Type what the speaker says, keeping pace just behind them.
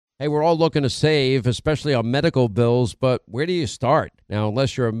Hey, we're all looking to save, especially on medical bills, but where do you start? Now,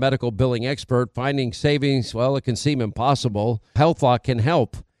 unless you're a medical billing expert, finding savings, well, it can seem impossible. HealthLock can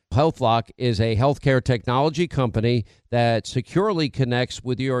help. HealthLock is a healthcare technology company that securely connects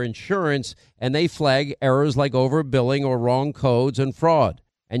with your insurance, and they flag errors like overbilling or wrong codes and fraud.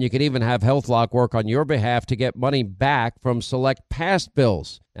 And you can even have HealthLock work on your behalf to get money back from select past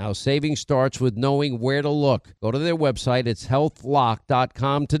bills. Now, saving starts with knowing where to look. Go to their website. It's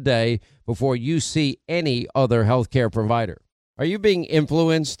healthlock.com today before you see any other healthcare provider. Are you being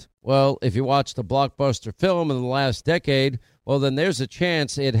influenced? Well, if you watched a blockbuster film in the last decade, well, then there's a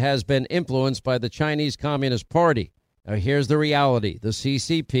chance it has been influenced by the Chinese Communist Party. Now, here's the reality. The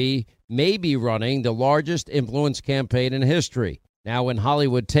CCP may be running the largest influence campaign in history. Now, in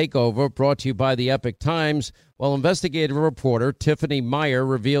Hollywood Takeover, brought to you by the Epic Times, well, investigative reporter Tiffany Meyer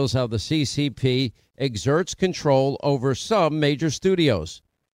reveals how the CCP exerts control over some major studios.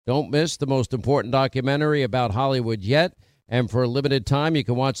 Don't miss the most important documentary about Hollywood yet, and for a limited time, you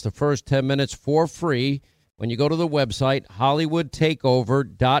can watch the first 10 minutes for free when you go to the website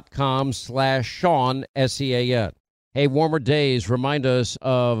hollywoodtakeover.com/Sean, S-E-A-N. Hey, warmer days remind us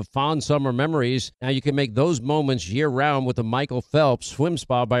of fond summer memories. Now you can make those moments year-round with the Michael Phelps Swim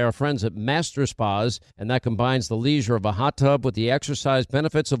Spa by our friends at Master Spas, and that combines the leisure of a hot tub with the exercise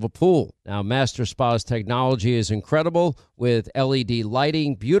benefits of a pool. Now, Master Spa's technology is incredible with LED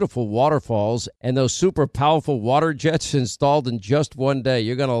lighting, beautiful waterfalls, and those super powerful water jets installed in just one day.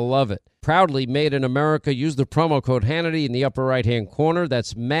 You're going to love it. Proudly made in America. Use the promo code Hannity in the upper right-hand corner.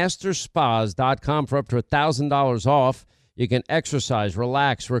 That's masterspas.com for up to $1,000 off. You can exercise,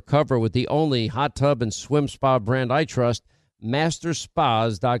 relax, recover with the only hot tub and swim spa brand I trust,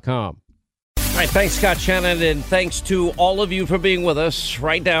 masterspas.com. All right, thanks, Scott Shannon, and thanks to all of you for being with us.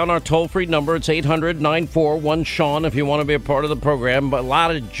 Write down our toll-free number. It's 800-941-SEAN if you want to be a part of the program. But a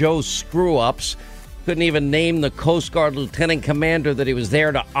lot of Joe screw-ups. Couldn't even name the Coast Guard lieutenant commander that he was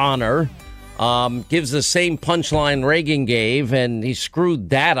there to honor. Gives the same punchline Reagan gave, and he screwed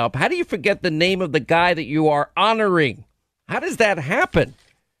that up. How do you forget the name of the guy that you are honoring? How does that happen?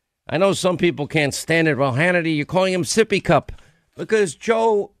 I know some people can't stand it. Well, Hannity, you're calling him Sippy Cup. Because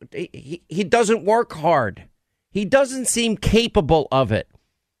Joe, he doesn't work hard. He doesn't seem capable of it.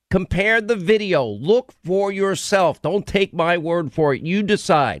 Compare the video. Look for yourself. Don't take my word for it. You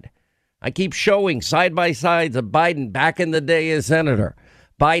decide. I keep showing side-by-sides of Biden back in the day as senator,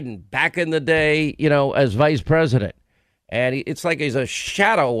 Biden back in the day, as vice president. And it's like he's a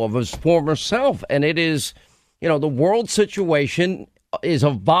shadow of his former self. And it is, the world situation is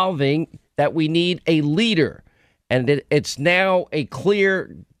evolving that we need a leader. And it's now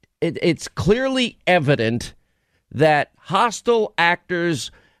it's clearly evident that hostile actors,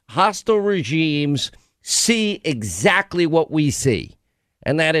 hostile regimes see exactly what we see.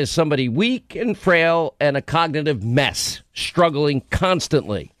 And that is somebody weak and frail and a cognitive mess, struggling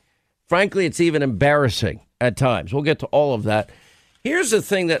constantly. Frankly, it's even embarrassing at times. We'll get to all of that. Here's the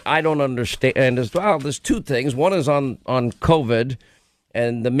thing that I don't understand as well. There's two things. One is on COVID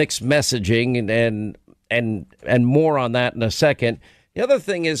and the mixed messaging and more on that in a second. The other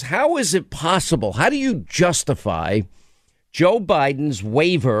thing is, how is it possible? How do you justify Joe Biden's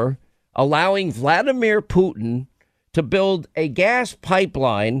waiver allowing Vladimir Putin to build a gas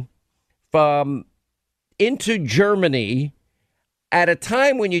pipeline into Germany at a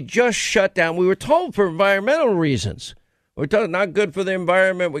time when you just shut down? We were told for environmental reasons. We're told not good for the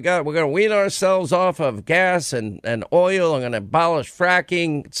environment. We're going to wean ourselves off of gas and oil. I'm going to abolish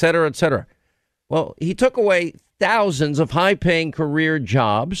fracking, et cetera, et cetera. Well, he took away thousands of high-paying career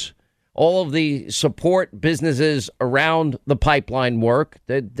jobs. All of the support businesses around the pipeline work,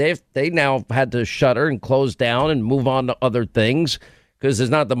 they now had to shutter and close down and move on to other things because there's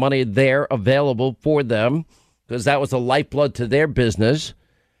not the money there available for them, because that was the lifeblood to their business.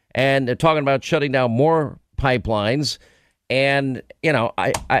 And they're talking about shutting down more pipelines. And,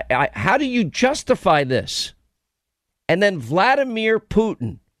 how do you justify this? And then Vladimir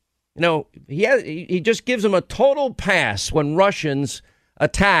Putin, he just gives them a total pass when Russians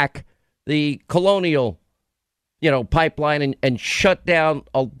attack the colonial, pipeline and shut down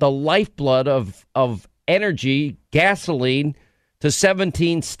the lifeblood of energy, gasoline, to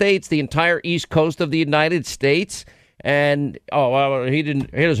 17 states, the entire east coast of the United States. And, he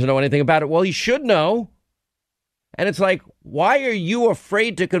doesn't know anything about it. Well, he should know. And it's like, why are you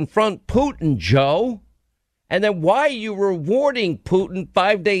afraid to confront Putin, Joe? And then why are you rewarding Putin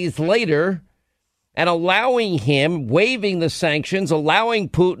 5 days later and allowing him, waiving the sanctions, allowing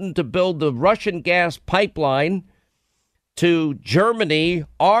Putin to build the Russian gas pipeline to Germany,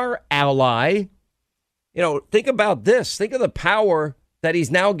 our ally? Think about this. Think of the power that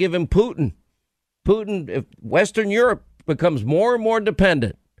he's now given Putin. If Western Europe becomes more and more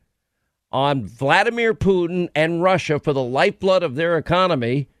dependent on Vladimir Putin and Russia for the lifeblood of their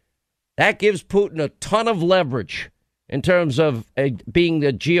economy, that gives Putin a ton of leverage in terms of being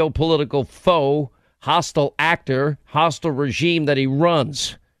the geopolitical foe, hostile actor, hostile regime that he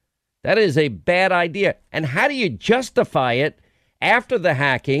runs. That is a bad idea. And how do you justify it after the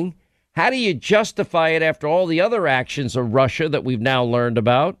hacking? How do you justify it after all the other actions of Russia that we've now learned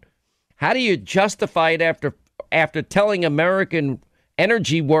about? How do you justify it after telling American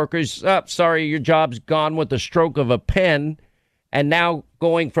energy workers, oh, sorry, your job's gone with the stroke of a pen, and now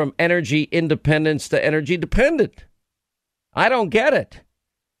going from energy independence to energy dependent? I don't get it.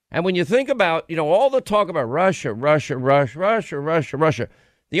 And when you think about, all the talk about Russia,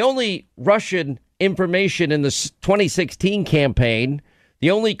 the only Russian information in the 2016 campaign,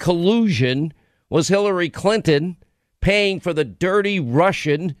 the only collusion was Hillary Clinton paying for the dirty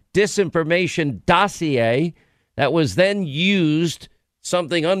Russian disinformation dossier that was then used,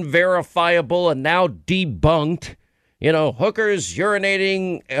 something unverifiable and now debunked. Hookers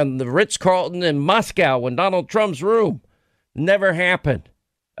urinating in the Ritz-Carlton in Moscow in Donald Trump's room. Never happened.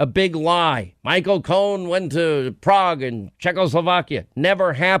 A big lie. Michael Cohen went to Prague and Czechoslovakia.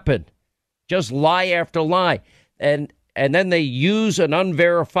 Never happened. Just lie after lie. And then they use an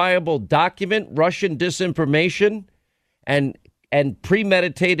unverifiable document, Russian disinformation, and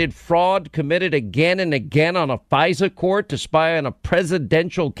premeditated fraud committed again and again on a FISA court to spy on a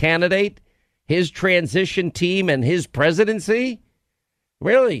presidential candidate, his transition team, and his presidency.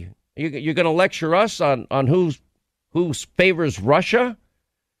 Really? You're going to lecture us on who favors Russia?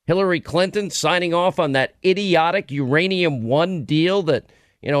 Hillary Clinton signing off on that idiotic Uranium One deal that,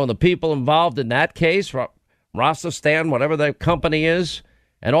 and the people involved in that case, Rosneft, whatever that company is,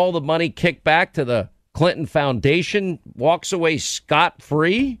 and all the money kicked back to the Clinton Foundation, walks away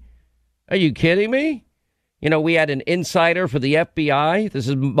scot-free? Are you kidding me? We had an insider for the FBI. This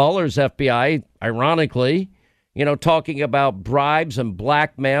is Mueller's FBI, ironically, talking about bribes and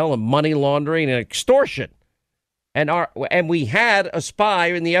blackmail and money laundering and extortion. And we had a spy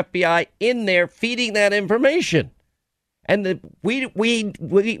in the FBI in there feeding that information. And we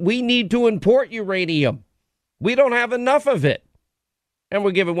need to import uranium. We don't have enough of it. And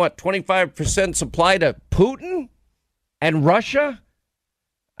we're giving, 25% supply to Putin and Russia?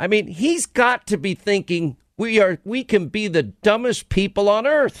 I mean, he's got to be thinking we can be the dumbest people on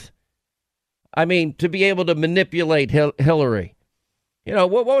earth. I mean, to be able to manipulate Hillary.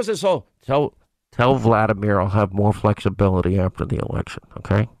 What was this whole... Tell Vladimir I'll have more flexibility after the election,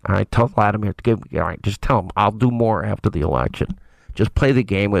 okay? All right, tell Vladimir just tell him I'll do more after the election. Just play the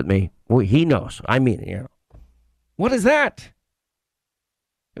game with me. Well, he knows. I mean, what is that?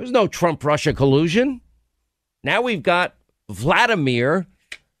 There was no Trump-Russia collusion. Now we've got Vladimir,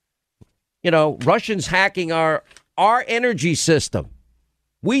 Russians hacking our energy system.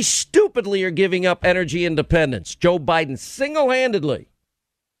 We stupidly are giving up energy independence. Joe Biden single-handedly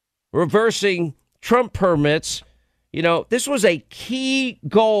reversing Trump permits. This was a key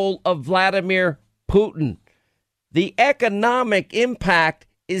goal of Vladimir Putin. The economic impact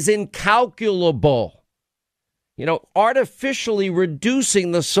is incalculable. Artificially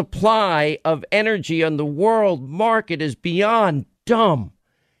reducing the supply of energy on the world market is beyond dumb.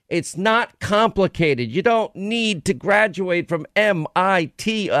 It's not complicated. You don't need to graduate from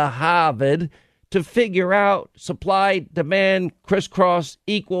MIT or Harvard to figure out supply, demand, crisscross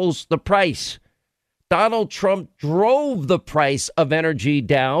equals the price. Donald Trump drove the price of energy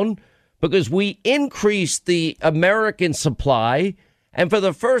down because we increased the American supply. And for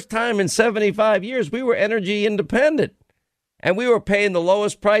the first time in 75 years, we were energy independent. And we were paying the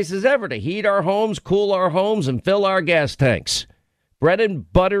lowest prices ever to heat our homes, cool our homes, and fill our gas tanks. Bread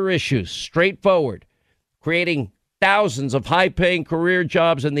and butter issues, straightforward, creating thousands of high-paying career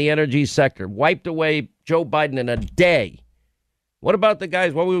jobs in the energy sector. Wiped away Joe Biden in a day. What about the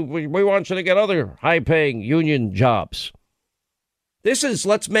guys? Well, we want you to get other high-paying union jobs. This is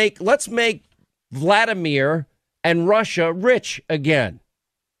let's make Vladimir and Russia rich again.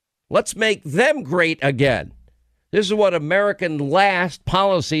 Let's make them great again. This is what American last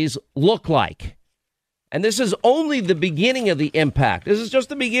policies look like. And this is only the beginning of the impact. This is just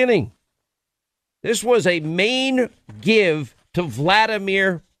the beginning. This was a main give to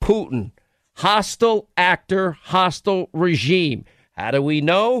Vladimir Putin. Hostile actor, hostile regime. How do we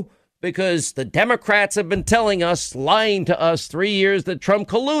know? Because the Democrats have been telling us, lying to us 3 years that Trump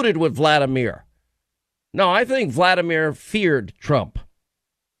colluded with Vladimir. No, I think Vladimir feared Trump,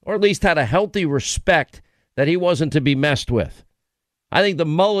 or at least had a healthy respect that he wasn't to be messed with. I think the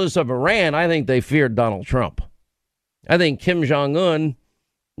mullahs of Iran, I think they feared Donald Trump. I think Kim Jong-un,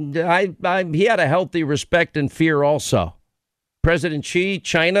 he had a healthy respect and fear also. President Xi,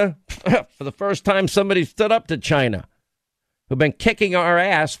 China, for the first time, somebody stood up to China, who've been kicking our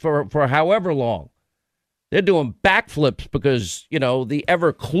ass for however long. They're doing backflips because, the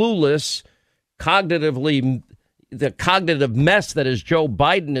ever clueless, the cognitive mess that is Joe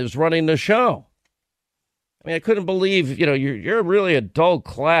Biden is running the show. I mean, I couldn't believe, you're really a dull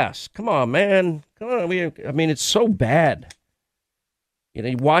class. Come on, man. Come on. I mean, it's so bad.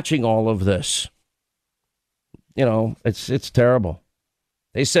 Watching all of this, it's terrible.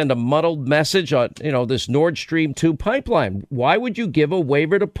 They send a muddled message on, this Nord Stream 2 pipeline. Why would you give a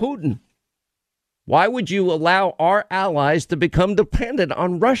waiver to Putin? Why would you allow our allies to become dependent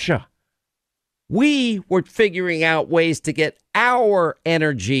on Russia? We were figuring out ways to get our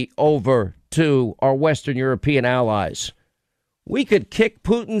energy over to our Western European allies. We could kick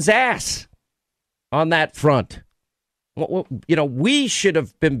Putin's ass on that front. We should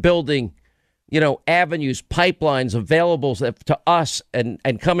have been building, avenues, pipelines available to us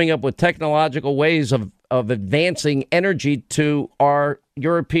and coming up with technological ways of advancing energy to our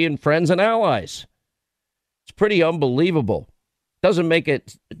European friends and allies. It's pretty unbelievable. Doesn't make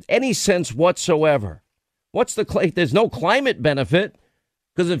it any sense whatsoever. There's no climate benefit,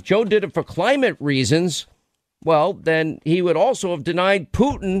 because if Joe did it for climate reasons, well, then he would also have denied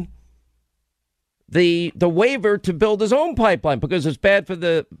Putin the waiver to build his own pipeline because it's bad for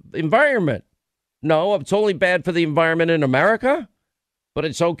the environment. No, it's only bad for the environment in America, but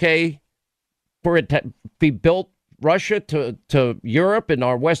it's okay for it to be built Russia to Europe and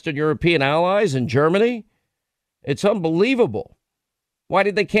our Western European allies and Germany. It's unbelievable. Why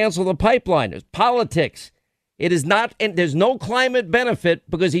did they cancel the pipeline? It's politics. It is not, and there's no climate benefit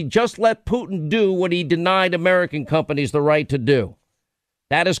because he just let Putin do what he denied American companies the right to do.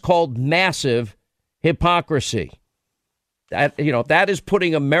 That is called massive hypocrisy. That is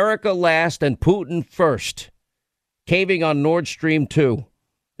putting America last and Putin first. Caving on Nord Stream 2.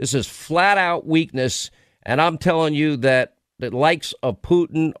 This is flat out weakness. And I'm telling you that the likes of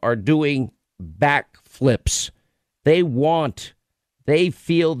Putin are doing backflips. They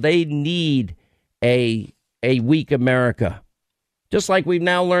feel they need a weak America. Just like we've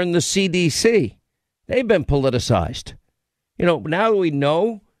now learned the CDC. They've been politicized. Now that we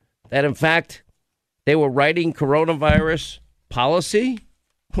know that, in fact, they were writing coronavirus policy,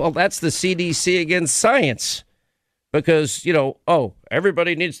 well, that's the CDC against science. Because,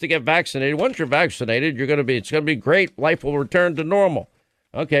 everybody needs to get vaccinated. Once you're vaccinated, it's going to be great. Life will return to normal.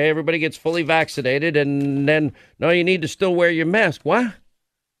 Okay, everybody gets fully vaccinated, and then, no, you need to still wear your mask. What?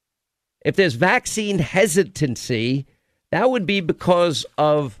 If there's vaccine hesitancy, that would be because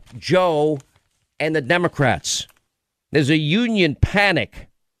of Joe and the Democrats. There's a union panic.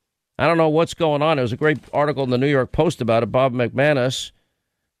 I don't know what's going on. There was a great article in the New York Post about it. Bob McManus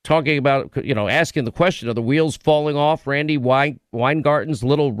talking about, asking the question, are the wheels falling off Randy Weingarten's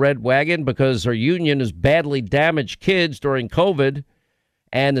little red wagon because her union has badly damaged kids during COVID?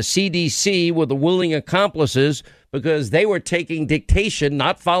 And the CDC were the willing accomplices because they were taking dictation,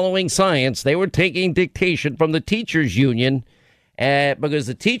 not following science. They were taking dictation from the teachers union because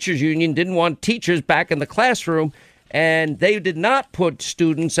the teachers union didn't want teachers back in the classroom, and they did not put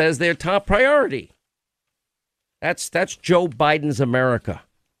students as their top priority. That's Joe Biden's America,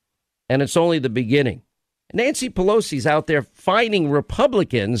 and it's only the beginning. Nancy Pelosi's out there fining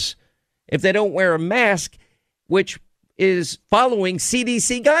Republicans if they don't wear a mask, which is following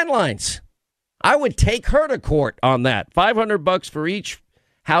CDC guidelines. I would take her to court on that. $500 for each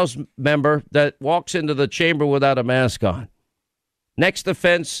House member that walks into the chamber without a mask on. Next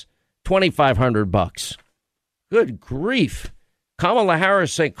offense, $2,500. Good grief. Kamala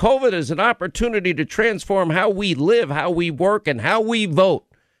Harris saying COVID is an opportunity to transform how we live, how we work, and how we vote.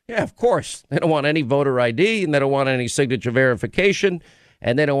 Yeah, of course. They don't want any voter ID, and they don't want any signature verification.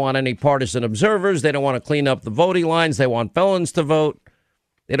 And they don't want any partisan observers. They don't want to clean up the voting lines. They want felons to vote.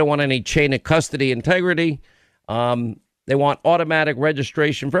 They don't want any chain of custody integrity. They want automatic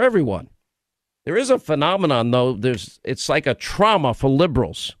registration for everyone. There is a phenomenon, though. It's like a trauma for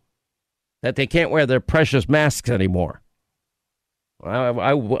liberals that they can't wear their precious masks anymore.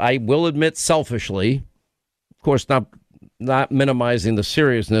 I will admit selfishly, of course, not minimizing the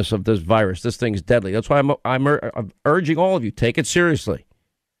seriousness of this virus. This thing's deadly. That's why I'm urging all of you, take it seriously.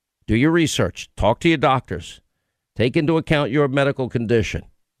 Do your research. Talk to your doctors. Take into account your medical condition.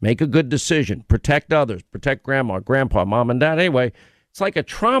 Make a good decision. Protect others. Protect grandma, grandpa, mom, and dad. Anyway, it's like a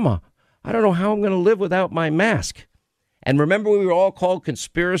trauma. I don't know how I'm going to live without my mask. And remember, we were all called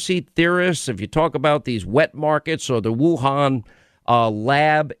conspiracy theorists. If you talk about these wet markets or the Wuhan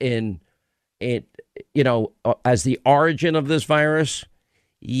lab in as the origin of this virus,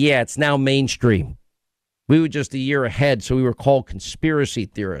 yeah, it's now mainstream. We were just a year ahead, so we were called conspiracy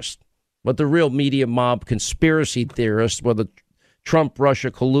theorists. But the real media mob conspiracy theorists were the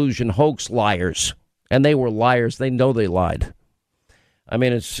Trump-Russia collusion hoax liars. And they were liars. They know they lied. I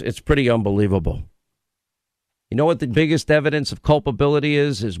mean, it's pretty unbelievable. You know what the biggest evidence of culpability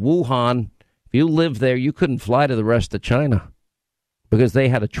is Wuhan. If you lived there, you couldn't fly to the rest of China because they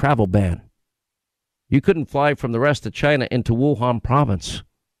had a travel ban. You couldn't fly from the rest of China into Wuhan province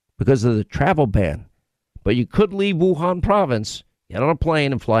because of the travel ban. But you could leave Wuhan province, get on a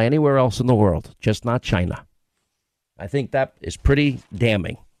plane, and fly anywhere else in the world, just not China. I think that is pretty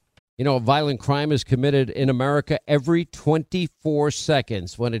damning. You know, a violent crime is committed in America every 24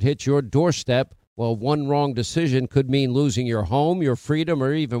 seconds. When it hits your doorstep, well, one wrong decision could mean losing your home, your freedom,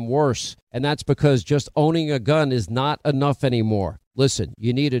 or even worse. And that's because just owning a gun is not enough anymore. Listen,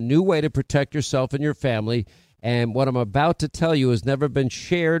 you need a new way to protect yourself and your family. And what I'm about to tell you has never been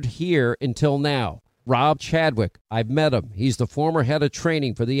shared here until now. Rob Chadwick, I've met him. He's the former head of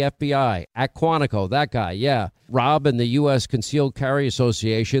training for the FBI at Quantico, that guy, yeah. Rob and the U.S. Concealed Carry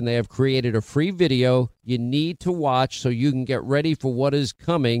Association, they have created a free video you need to watch so you can get ready for what is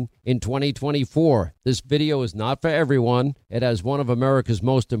coming in 2024. This video is not for everyone. It has one of America's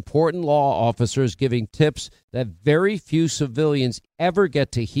most important law officers giving tips that very few civilians ever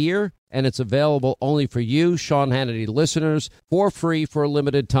get to hear, and it's available only for you, Sean Hannity listeners, for free for a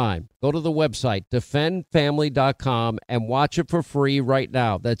limited time. Go to the website, defendfamily.com, and watch it for free right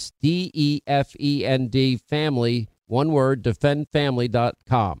now. That's DEFEND, family, one word,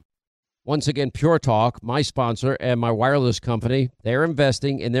 defendfamily.com. Once again, Pure Talk, my sponsor and my wireless company, they're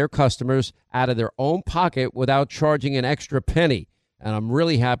investing in their customers out of their own pocket without charging an extra penny. And I'm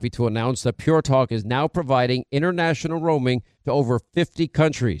really happy to announce that Pure Talk is now providing international roaming to over 50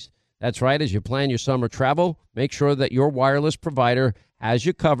 countries. That's right. As you plan your summer travel, make sure that your wireless provider has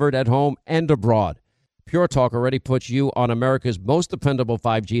you covered at home and abroad. Pure Talk already puts you on America's most dependable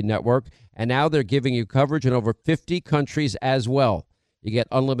 5G network, and now they're giving you coverage in over 50 countries as well. You get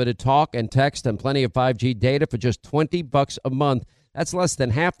unlimited talk and text and plenty of 5G data for just $20 a month. That's less than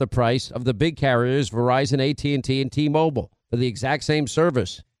half the price of the big carriers, Verizon, AT&T, and T-Mobile, for the exact same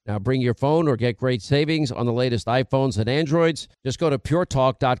service. Now bring your phone or get great savings on the latest iPhones and Androids. Just go to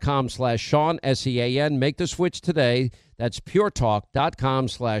puretalk.com/Sean, S-E-A-N. Make the switch today. That's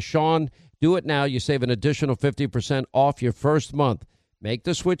puretalk.com/Sean. Do it now. You save an additional 50% off your first month. Make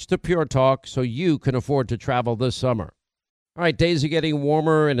the switch to Pure Talk so you can afford to travel this summer. All right, days are getting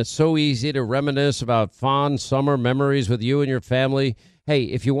warmer, and it's so easy to reminisce about fond summer memories with you and your family. Hey,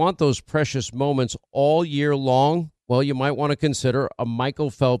 if you want those precious moments all year long, well, you might want to consider a Michael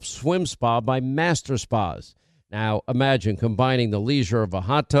Phelps swim spa by Master Spas. Now, imagine combining the leisure of a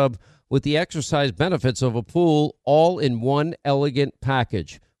hot tub with the exercise benefits of a pool all in one elegant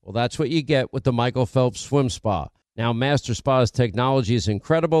package. Well, that's what you get with the Michael Phelps Swim Spa. Now, Master Spa's technology is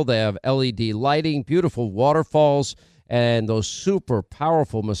incredible. They have LED lighting, beautiful waterfalls, and those super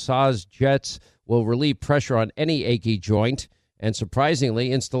powerful massage jets will relieve pressure on any achy joint. And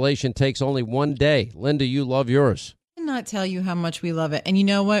surprisingly, installation takes only 1 day. Linda, you love yours. Not tell you how much we love it. And you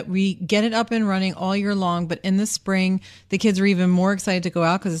know what? We get it up and running all year long, but in the spring, the kids are even more excited to go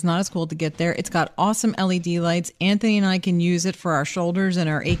out because it's not as cold to get there. It's got awesome LED lights. Anthony and I can use it for our shoulders and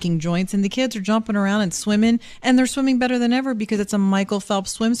our aching joints, and the kids are jumping around and swimming, and they're swimming better than ever because it's a Michael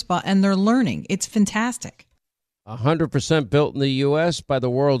Phelps swim spa, and they're learning. It's fantastic. 100% built in the U.S. by the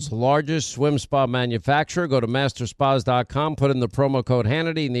world's largest swim spa manufacturer. Go to masterspas.com, put in the promo code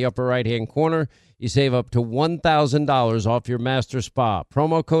Hannity in the upper right-hand corner. You save up to $1,000 off your Master Spa.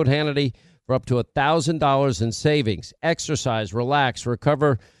 Promo code Hannity for up to $1,000 in savings. Exercise, relax,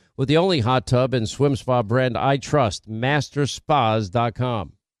 recover with the only hot tub and swim spa brand I trust,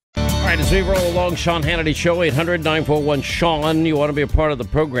 masterspas.com. All right, as we roll along, Sean Hannity Show, 800-941-SEAN. You want to be a part of the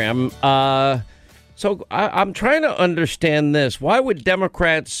program. So I'm trying to understand this. Why would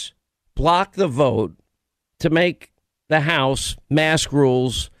Democrats block the vote to make the House mask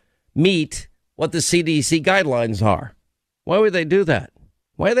rules meet what the CDC guidelines are? Why would they do that?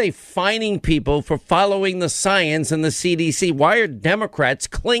 Why are they fining people for following the science and the CDC? Why are Democrats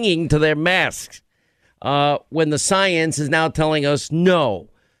clinging to their masks when the science is now telling us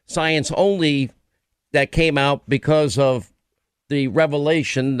no? Science only that came out because of the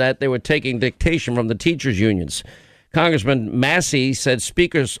revelation that they were taking dictation from the teachers' unions. Congressman Massey said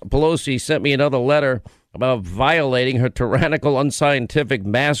Speaker Pelosi sent me another letter about violating her tyrannical, unscientific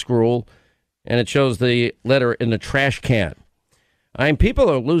mask rule, and it shows the letter in the trash can. I mean, people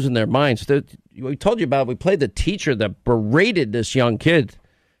are losing their minds. We told you about, we played the teacher that berated this young kid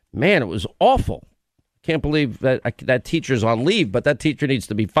Man, it was awful. Can't believe that teacher's on leave, but that teacher needs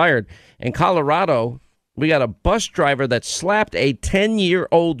to be fired. In Colorado, we got a bus driver that slapped a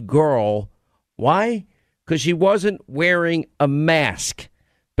 10-year-old girl. Why? Because she wasn't wearing a mask,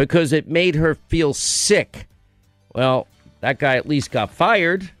 because it made her feel sick. Well, that guy at least got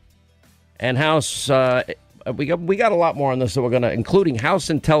fired. And House, we got a lot more on this that we're going to, including House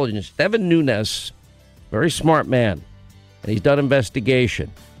Intelligence. Devin Nunes, very smart man, and he's done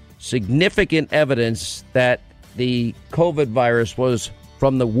investigation. Significant evidence that the COVID virus was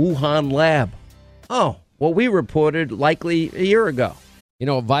from the Wuhan lab. Oh, well, we reported likely a year ago. You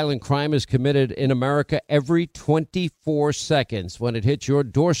know, a violent crime is committed in America every 24 seconds. When it hits your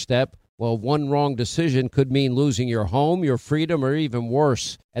doorstep, well, one wrong decision could mean losing your home, your freedom, or even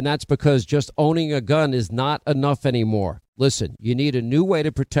worse. And that's because just owning a gun is not enough anymore. Listen, you need a new way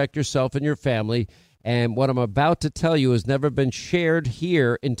to protect yourself and your family. And what I'm about to tell you has never been shared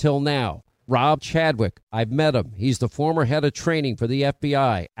here until now. Rob Chadwick, I've met him. He's the former head of training for the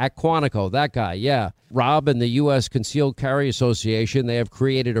FBI at Quantico, that guy, yeah. Rob and the U.S. Concealed Carry Association, they have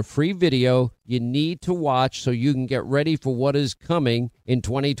created a free video you need to watch so you can get ready for what is coming in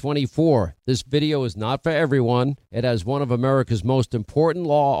 2024. This video is not for everyone. It has one of America's most important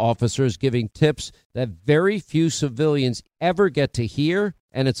law officers giving tips that very few civilians ever get to hear,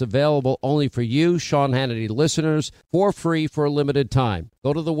 and it's available only for you, Sean Hannity listeners, for free for a limited time.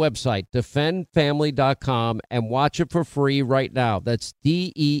 Go to the website, defendfamily.com, and watch it for free right now. That's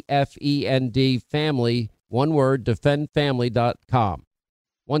DEFEND, family, one word, defendfamily.com.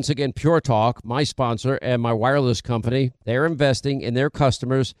 Once again, Pure Talk, my sponsor and my wireless company, they're investing in their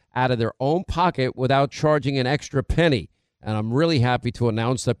customers out of their own pocket without charging an extra penny. And I'm really happy to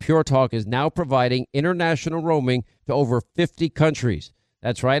announce that Pure Talk is now providing international roaming to over 50 countries.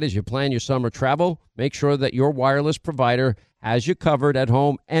 That's right. As you plan your summer travel, make sure that your wireless provider has you covered at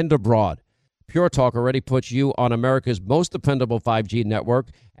home and abroad. Pure Talk already puts you on America's most dependable 5G network,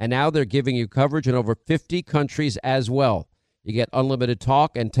 and now they're giving you coverage in over 50 countries as well. You get unlimited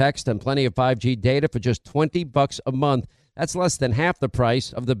talk and text and plenty of 5G data for just $20 a month. That's less than half the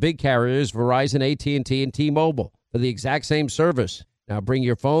price of the big carriers, Verizon, AT&T, and T-Mobile, for the exact same service. Now bring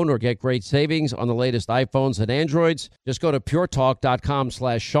your phone or get great savings on the latest iPhones and Androids. Just go to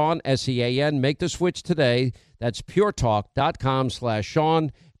puretalk.com/Sean, S-E-A-N. Make the switch today. That's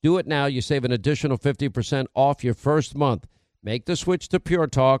puretalk.com/Sean. Do it now. You save an additional 50% off your first month. Make the switch to Pure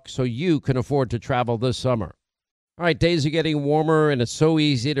Talk so you can afford to travel this summer. All right, days are getting warmer, and it's so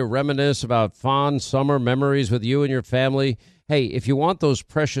easy to reminisce about fond summer memories with you and your family. Hey, if you want those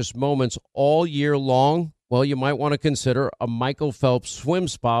precious moments all year long, well, you might want to consider a Michael Phelps swim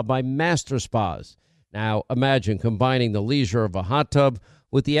spa by Master Spas. Now, imagine combining the leisure of a hot tub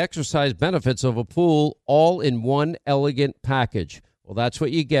with the exercise benefits of a pool all in one elegant package. Well, that's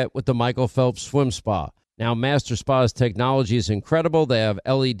what you get with the Michael Phelps Swim Spa. Now, Master Spa's technology is incredible. They have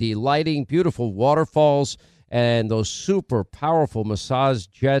LED lighting, beautiful waterfalls, and those super powerful massage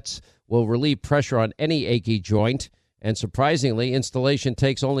jets will relieve pressure on any achy joint. And surprisingly, installation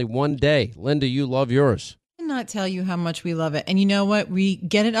takes only 1 day. Linda, you love yours. Not tell you how much we love it. And you know what? We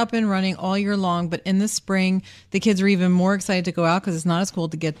get it up and running all year long, but in the spring, the kids are even more excited to go out because it's not as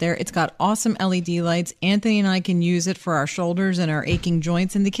cold to get there. It's got awesome LED lights. Anthony and I can use it for our shoulders and our aching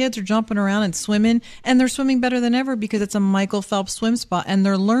joints, and the kids are jumping around and swimming, and they're swimming better than ever because it's a Michael Phelps swim spa, and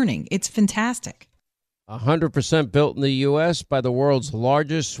they're learning. It's fantastic. 100% built in the U.S. by the world's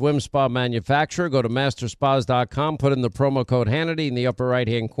largest swim spa manufacturer. Go to masterspas.com, put in the promo code Hannity in the upper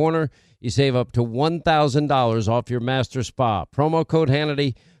right-hand corner. You save up to $1,000 off your Master Spa. Promo code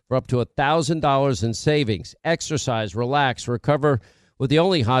Hannity for up to $1,000 in savings. Exercise, relax, recover with the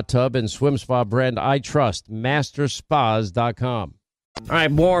only hot tub and swim spa brand I trust, masterspas.com. All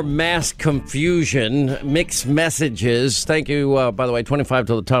right, more mass confusion, mixed messages. Thank you, by the way, 25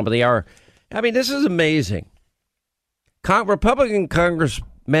 to the top of the hour. I mean, this is amazing. Republican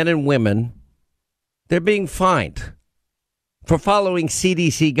congressmen and women, they're being fined for following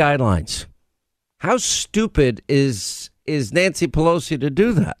CDC guidelines. How stupid is Nancy Pelosi to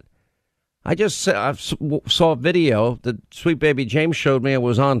do that? I saw a video that Sweet Baby James showed me. It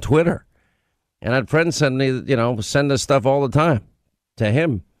was on Twitter. And I had friends send me, send us stuff all the time to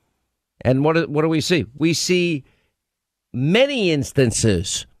him. And what do we see? We see many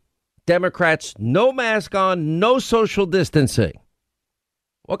instances. Democrats, no mask on, no social distancing.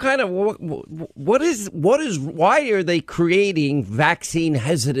 Why are they creating vaccine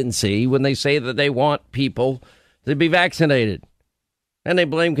hesitancy when they say that they want people to be vaccinated? And they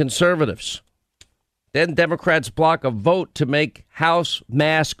blame conservatives. Then Democrats block a vote to make House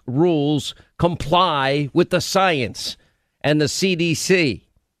mask rules comply with the science and the CDC.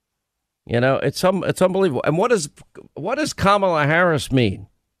 It's unbelievable. And what does Kamala Harris mean?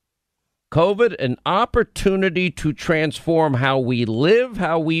 COVID, an opportunity to transform how we live,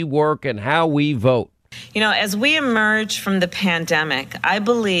 how we work, and how we vote. As we emerge from the pandemic, I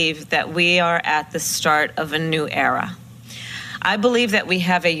believe that we are at the start of a new era. I believe that we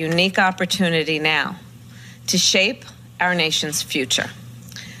have a unique opportunity now to shape our nation's future,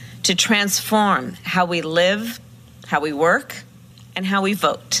 to transform how we live, how we work, and how we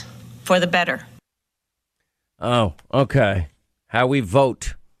vote for the better. Oh, okay. How we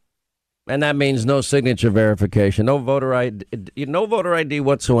vote. And that means no signature verification, no voter ID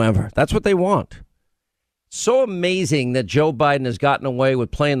whatsoever. That's what they want. So amazing that Joe Biden has gotten away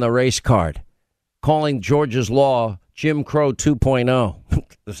with playing the race card, calling Georgia's law Jim Crow 2.0,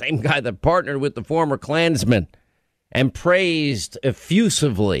 the same guy that partnered with the former Klansmen and praised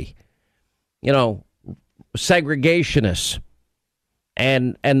effusively, segregationists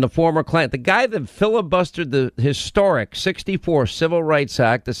and the former Klan, the guy that filibustered the historic 64 Civil Rights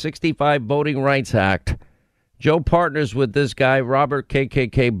Act, the 65 Voting Rights Act. Joe partners with this guy, Robert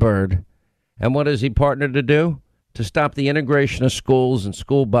KKK Byrd. And what does he partner to do? To stop the integration of schools and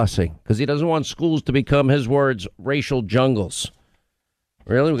school busing, because he doesn't want schools to become, his words, racial jungles.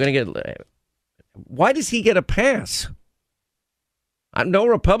 Really? We're going to get... Why does he get a pass? No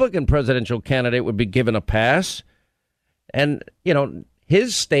Republican presidential candidate would be given a pass. And,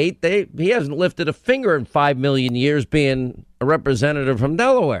 his state, he hasn't lifted a finger in 5 million years being a representative from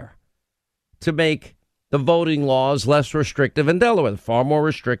Delaware to make the voting laws less restrictive in Delaware, far more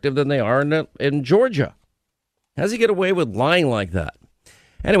restrictive than they are in Georgia. How does he get away with lying like that?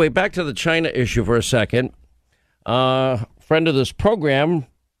 Anyway, back to the China issue for a second. Friend of this program,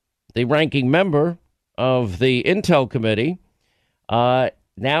 the ranking member of the Intel Committee,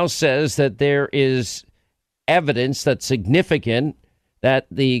 now says that there is evidence that's significant that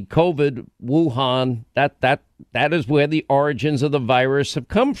the COVID Wuhan, that is where the origins of the virus have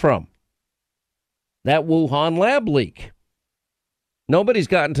come from. That Wuhan lab leak. Nobody's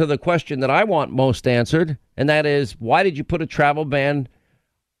gotten to the question that I want most answered, and that is, why did you put a travel ban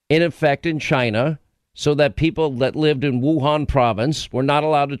in effect in China so that people that lived in Wuhan province were not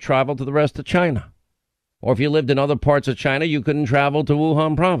allowed to travel to the rest of China? Or if you lived in other parts of China, you couldn't travel to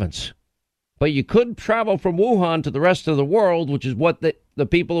Wuhan province. But you could travel from Wuhan to the rest of the world, which is what the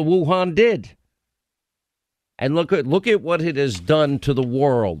people of Wuhan did. And look at what it has done to the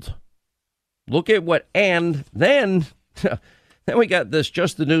world. Look at what, and then we got this,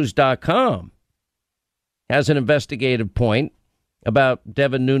 justthenews.com has an investigative point about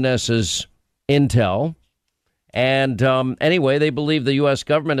Devin Nunes's intel. And anyway, they believe the U.S.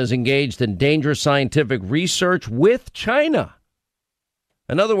 government is engaged in dangerous scientific research with China.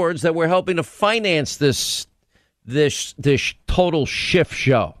 In other words, that we're helping to finance this total shift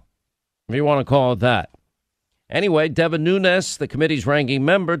show, if you want to call it that. Anyway, Devin Nunes, the committee's ranking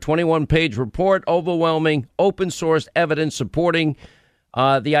member, 21-page report, overwhelming open-source evidence supporting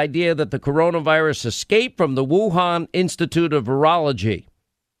the idea that the coronavirus escaped from the Wuhan Institute of Virology.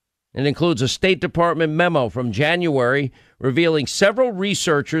 It includes a State Department memo from January revealing several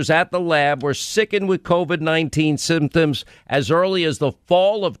researchers at the lab were sickened with COVID-19 symptoms as early as the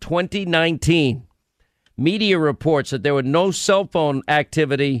fall of 2019. Media reports that there were no cell phone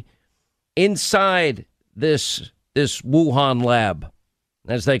activity inside this Wuhan lab,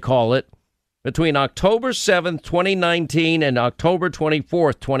 as they call it, between October 7th, 2019 and October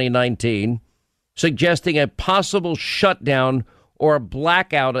 24th, 2019, suggesting a possible shutdown or a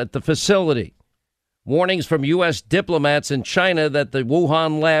blackout at the facility. Warnings from U.S. diplomats in China that the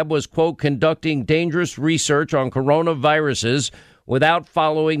Wuhan lab was, quote, conducting dangerous research on coronaviruses without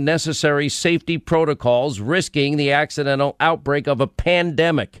following necessary safety protocols, risking the accidental outbreak of a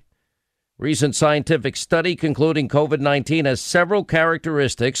pandemic. Recent scientific study concluding COVID-19 has several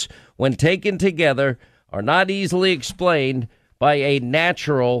characteristics when taken together are not easily explained by a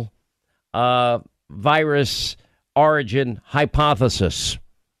natural virus origin hypothesis.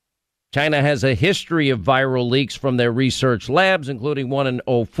 China has a history of viral leaks from their research labs, including one in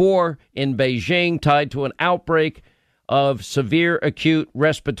 2004 in Beijing, tied to an outbreak of severe acute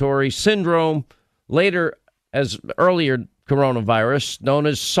respiratory syndrome, later as earlier coronavirus known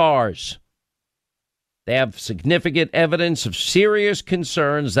as SARS. They have significant evidence of serious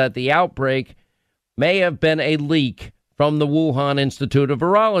concerns that the outbreak may have been a leak from the Wuhan Institute of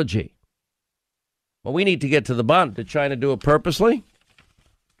Virology. Well, we need to get to the bottom. Did China do it purposely?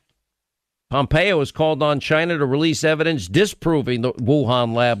 Pompeo has called on China to release evidence disproving the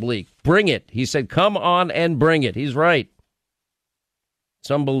Wuhan lab leak. Bring it. He said, come on and bring it. He's right.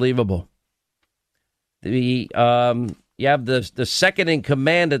 It's unbelievable. you have the second in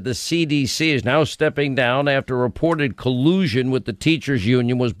command at the CDC is now stepping down after reported collusion with the teachers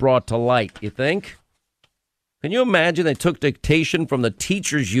union was brought to light. You think? Can you imagine they took dictation from the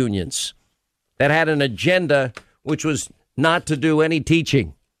teachers unions that had an agenda which was not to do any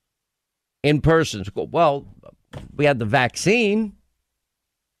teaching in person? Well, we had the vaccine.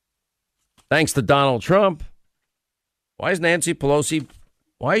 Thanks to Donald Trump. Why is Nancy Pelosi,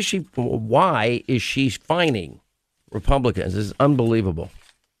 why is she fining Republicans? This is unbelievable.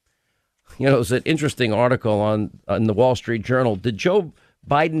 You know, it's an interesting article on the Wall Street Journal. Did Joe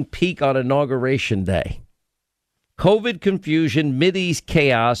Biden peak on Inauguration Day? COVID confusion, Mideast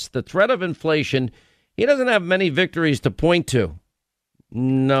chaos, the threat of inflation. He doesn't have many victories to point to.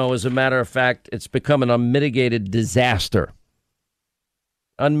 No, as a matter of fact, it's become an unmitigated disaster.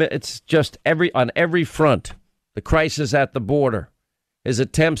 It's just on every front. The crisis at the border, his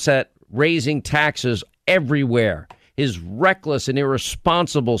attempts at raising taxes everywhere, his reckless and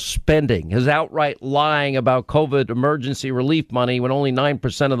irresponsible spending, his outright lying about COVID emergency relief money when only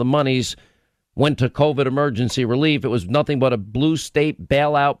 9% of the monies went to COVID emergency relief. It was nothing but a blue state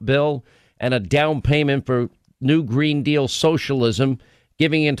bailout bill and a down payment for new Green Deal socialism,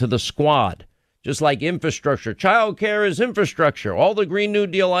 giving into the squad. Just like infrastructure. Child care is infrastructure. All the Green New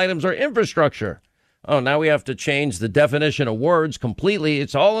Deal items are infrastructure. Oh, now we have to change the definition of words completely.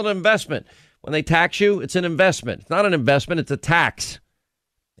 It's all an investment. When they tax you, it's an investment. It's not an investment. It's a tax.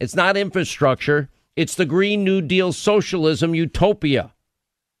 It's not infrastructure. It's the Green New Deal socialism utopia.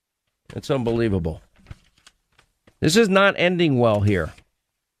 It's unbelievable. This is not ending well here.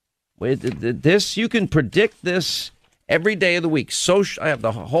 This, you can predict this every day of the week. I have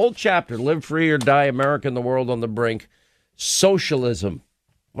the whole chapter, Live Free or Die, America and the World on the Brink. Socialism.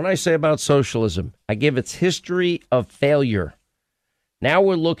 When I say about socialism, I give its history of failure. Now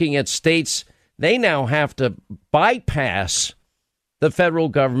we're looking at states. They now have to bypass the federal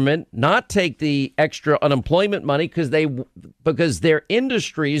government, not take the extra unemployment money because their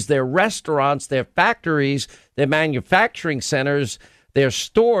industries, their restaurants, their factories, their manufacturing centers, their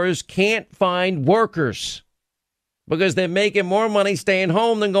stores can't find workers because they're making more money staying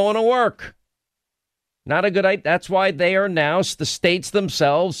home than going to work. Not a good idea. That's why they are now, the states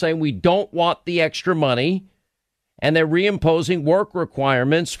themselves, saying we don't want the extra money. And they're reimposing work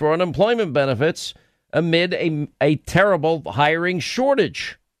requirements for unemployment benefits amid a terrible hiring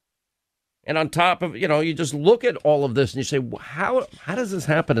shortage. And on top of, you just look at all of this and you say, how does this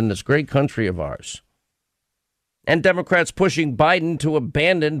happen in this great country of ours? And Democrats pushing Biden to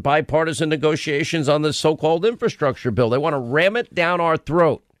abandon bipartisan negotiations on this so-called infrastructure bill. They want to ram it down our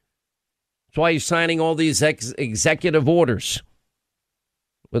throat. That's why he's signing all these executive orders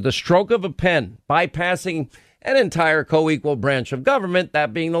with a stroke of a pen, bypassing an entire co-equal branch of government,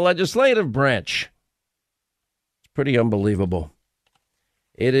 that being the legislative branch. It's pretty unbelievable.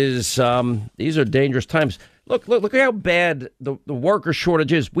 It is. These are dangerous times. Look how bad the worker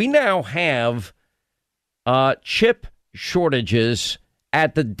shortage is. We now have chip shortages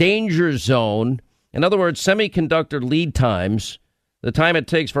at the danger zone. In other words, semiconductor lead times, the time it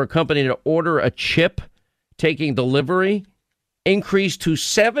takes for a company to order a chip taking delivery, increased to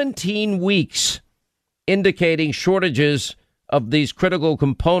 17 weeks, indicating shortages of these critical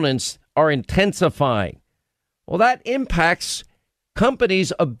components are intensifying. Well, that impacts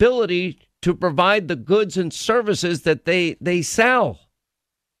companies' ability to provide the goods and services that they sell.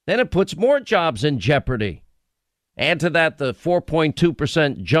 Then it puts more jobs in jeopardy. Add to that the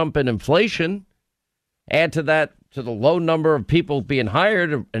 4.2% jump in inflation. Add to that, to the low number of people being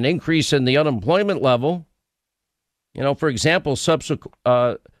hired, an increase in the unemployment level. For example,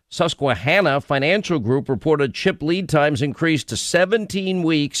 Susquehanna Financial Group reported chip lead times increased to 17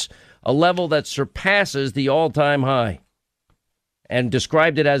 weeks, a level that surpasses the all-time high, and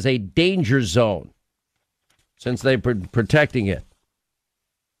described it as a danger zone since they've been protecting it.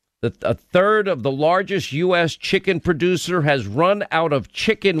 A third of the largest U.S. chicken producer has run out of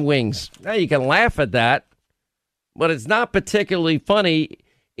chicken wings. Now, you can laugh at that, but it's not particularly funny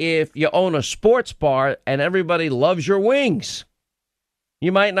if you own a sports bar and everybody loves your wings.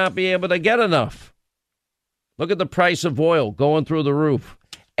 You might not be able to get enough. Look at the price of oil going through the roof.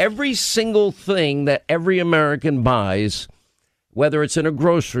 Every single thing that every American buys, whether it's in a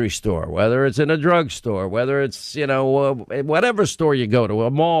grocery store, whether it's in a drugstore, whether it's, whatever store you go to,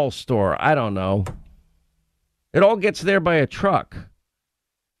 a mall store, I don't know. It all gets there by a truck.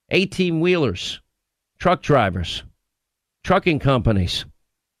 18-wheelers, truck drivers, trucking companies.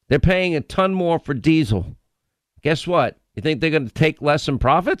 They're paying a ton more for diesel. Guess what? You think they're going to take less in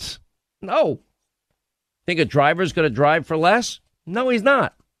profits? No. Think a driver's going to drive for less? No, he's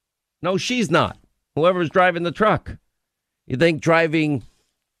not. No, she's not. Whoever's driving the truck. You think driving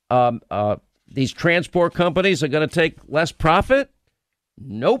these transport companies are going to take less profit?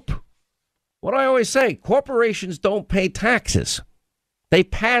 Nope. What I always say, corporations don't pay taxes. They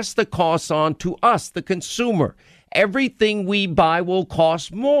pass the costs on to us, the consumer. Everything we buy will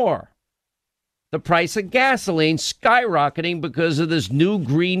cost more. The price of gasoline skyrocketing because of this new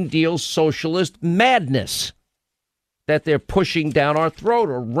Green Deal socialist madness that they're pushing down our throat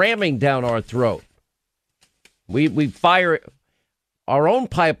or ramming down our throat. We fire our own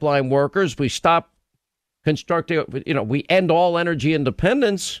pipeline workers. We stop constructing, we end all energy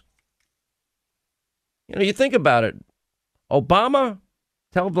independence. You think about it. Obama,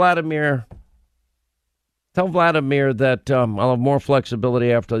 tell Vladimir that I'll have more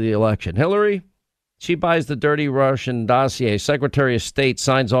flexibility after the election. Hillary, she buys the dirty Russian dossier. Secretary of State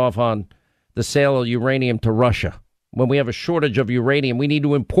signs off on the sale of uranium to Russia. When we have a shortage of uranium, we need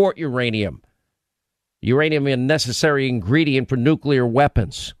to import uranium. Uranium is a necessary ingredient for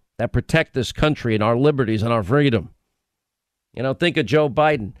weapons that protect this country and our liberties and our freedom. Think of Joe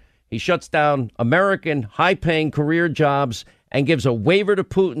Biden. He shuts down American high-paying career jobs and gives a waiver to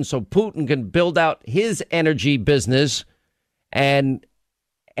Putin so Putin can build out his energy business and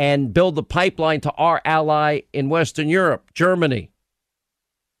build the pipeline to our ally in Western Europe, Germany.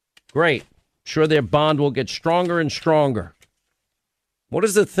 Great. Sure, their bond will get stronger and stronger. What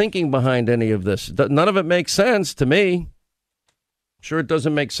is the thinking behind any of this? None of it makes sense to me. Sure, it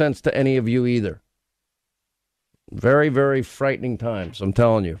doesn't make sense to any of you either. Very, very frightening times, I'm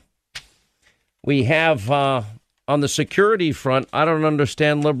telling you. We have, on the security front, I don't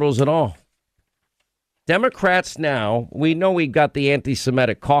understand liberals at all. Democrats now, we know we got the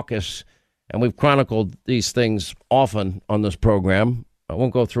anti-Semitic caucus, and we've chronicled these things often on this program. I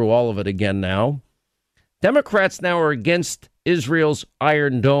won't go through all of it again now. Democrats now are against Israel's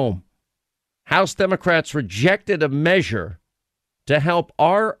Iron Dome. House Democrats rejected a measure to help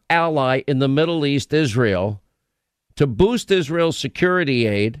our ally in the Middle East, Israel, to boost Israel's security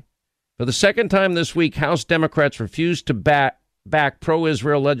aid. For the second time this week, House Democrats refused to back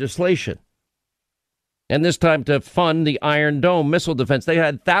pro-Israel legislation. And this time to fund the Iron Dome missile defense. They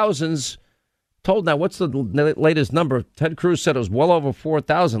had thousands told. Now, what's the latest number? Ted Cruz said it was well over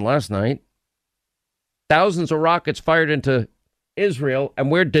 4,000 last night. Thousands of rockets fired into Israel,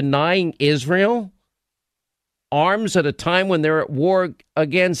 and we're denying Israel arms at a time when they're at war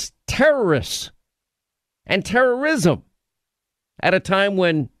against terrorists and terrorism, at a time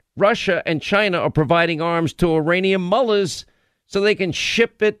when Russia and China are providing arms to Iranian mullahs so they can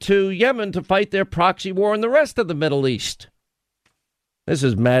ship it to Yemen to fight their proxy war in the rest of the Middle East. This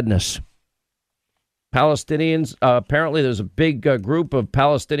is madness. Palestinians, apparently there's a big group of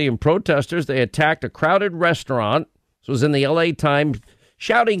Palestinian protesters. They attacked a crowded restaurant. This was in the LA Times,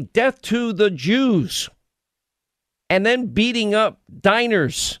 shouting death to the Jews and then beating up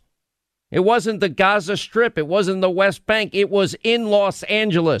diners. It wasn't the Gaza Strip. It wasn't the West Bank. It was in Los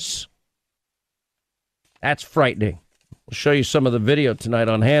Angeles. That's frightening. We'll show you some of the video tonight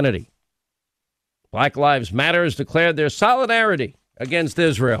on Hannity. Black Lives Matter has declared their solidarity against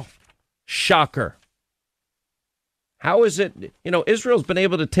Israel. Shocker. How is it, Israel's been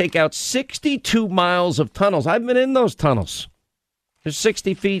able to take out 62 miles of tunnels. I've been in those tunnels. They're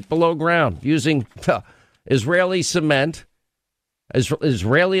 60 feet below ground using Israeli cement,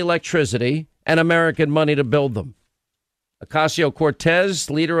 Israeli electricity, and American money to build them.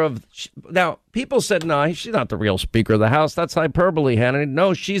 Ocasio-Cortez, leader of... Now, people said, no, she's not the real Speaker of the House. That's hyperbole, Hannity.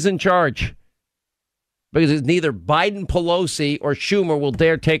 No, she's in charge. Because neither Biden, Pelosi, or Schumer will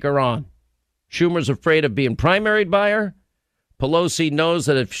dare take her on. Schumer's afraid of being primaried by her. Pelosi knows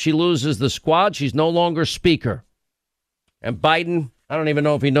that if she loses the squad, she's no longer Speaker. And Biden, I don't even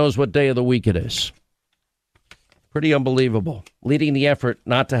know if he knows what day of the week it is. Pretty unbelievable. Leading the effort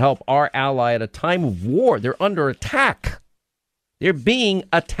not to help our ally at a time of war. They're under attack. They're being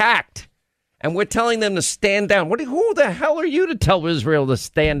attacked. And we're telling them to stand down. Who the hell are you to tell Israel to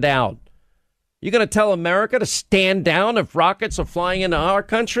stand down? You going to tell America to stand down if rockets are flying into our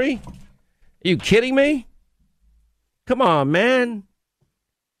country? Are you kidding me? Come on, man.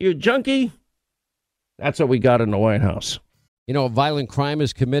 You a junkie? That's what we got in the White House. A violent crime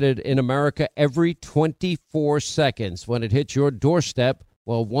is committed in America every 24 seconds. When it hits your doorstep,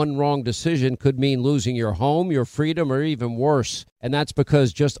 well, one wrong decision could mean losing your home, your freedom, or even worse. And that's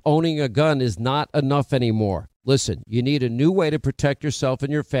because just owning a gun is not enough anymore. Listen, you need a new way to protect yourself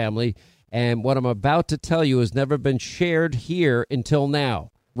and your family. And what I'm about to tell you has never been shared here until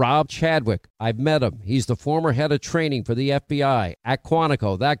now. Rob Chadwick, I've met him. He's the former head of training for the FBI at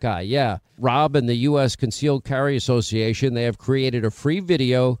Quantico, that guy, yeah. Rob and the U.S. Concealed Carry Association, they have created a free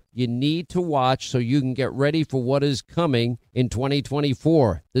video you need to watch so you can get ready for what is coming in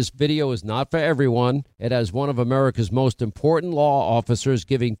 2024. This video is not for everyone. It has one of America's most important law officers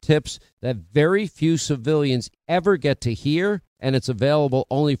giving tips that very few civilians ever get to hear, and it's available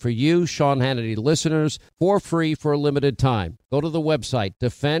only for you, Sean Hannity listeners, for free for a limited time. Go to the website,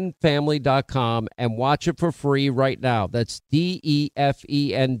 defendfamily.com, and watch it for free right now. That's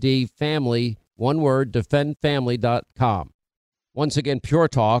DEFEND, family, one word, defendfamily.com. Once again, Pure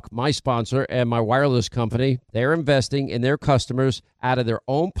Talk, my sponsor and my wireless company, they're investing in their customers out of their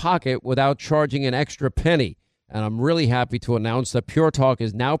own pocket without charging an extra penny. And I'm really happy to announce that Pure Talk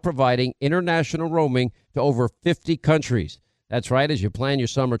is now providing international roaming to over 50 countries. That's right. As you plan your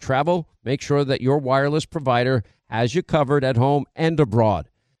summer travel, make sure that your wireless provider has you covered at home and abroad.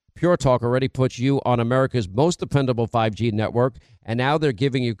 Pure Talk already puts you on America's most dependable 5G network, and now they're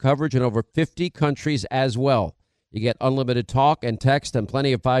giving you coverage in over 50 countries as well. You get unlimited talk and text and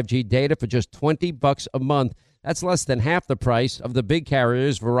plenty of 5G data for just $20 a month. That's less than half the price of the big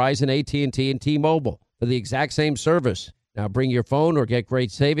carriers, Verizon, AT&T, and T-Mobile, for the exact same service. Now bring your phone or get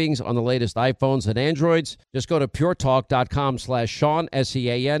great savings on the latest iPhones and Androids. Just go to puretalk.com/Sean,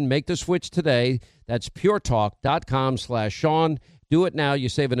 S-E-A-N. Make the switch today. That's puretalk.com/Sean. Do it now. You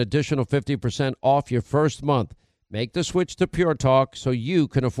save an additional 50% off your first month. Make the switch to Pure Talk so you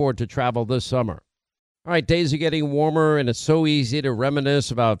can afford to travel this summer. All right, days are getting warmer, and it's so easy to reminisce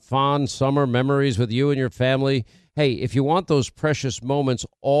about fond summer memories with you and your family. Hey, if you want those precious moments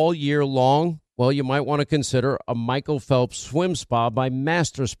all year long, well, you might want to consider a Michael Phelps swim spa by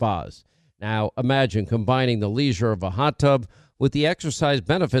Master Spas. Now, imagine combining the leisure of a hot tub with the exercise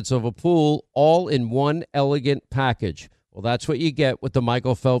benefits of a pool all in one elegant package. Well, that's what you get with the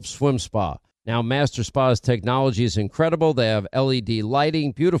Michael Phelps Swim Spa. Now, Master Spa's technology is incredible. They have LED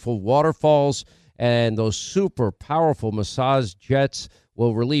lighting, beautiful waterfalls, and those super powerful massage jets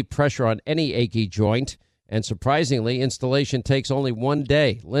will relieve pressure on any achy joint. And surprisingly, installation takes only 1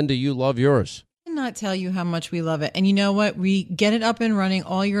 day. Linda, you love yours. I cannot tell you how much we love it. And you know what? We get it up and running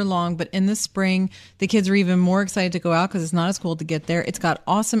all year long, but in the spring, the kids are even more excited to go out because it's not as cold to get there. It's got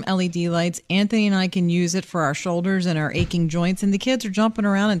awesome LED lights. Anthony and I can use it for our shoulders and our aching joints, and the kids are jumping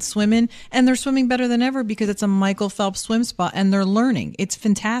around and swimming, and they're swimming better than ever because it's a Michael Phelps swim spa, and they're learning. It's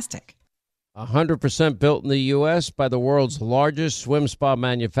fantastic. 100% built in the U.S. by the world's largest swim spa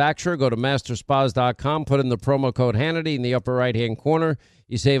manufacturer. Go to masterspas.com, put in the promo code Hannity in the upper right-hand corner.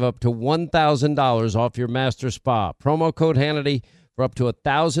 You save up to $1,000 off your Master Spa. Promo code Hannity for up to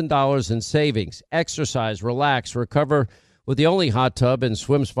 $1,000 in savings. Exercise, relax, recover with the only hot tub and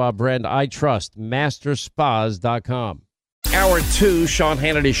swim spa brand I trust, masterspas.com. Hour 2, Sean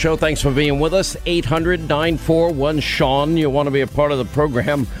Hannity Show. Thanks for being with us. 800-941-SEAN. You want to be a part of the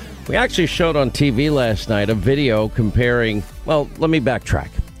program. We actually showed on TV last night a video comparing, well, let me backtrack.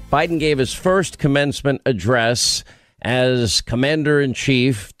 Biden gave his first commencement address as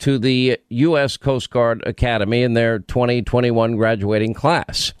Commander-in-Chief to the U.S. Coast Guard Academy in their 2021 graduating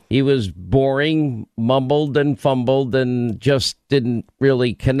class. He was boring, mumbled and fumbled, and just didn't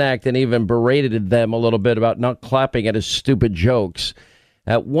really connect, and even berated them a little bit about not clapping at his stupid jokes.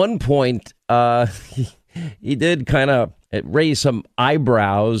 At one point, he did kind of raise some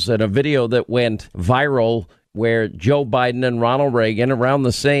eyebrows in a video that went viral where Joe Biden and Ronald Reagan, around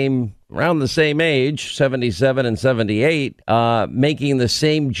the same age, 77 and 78, making the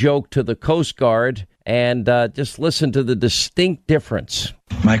same joke to the Coast Guard. And just listen to the distinct difference.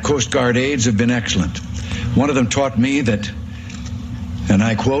 My Coast Guard aides have been excellent. One of them taught me that, and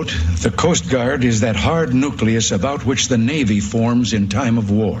I quote, "The Coast Guard is that hard nucleus about which the Navy forms in time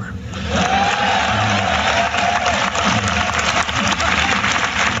of war."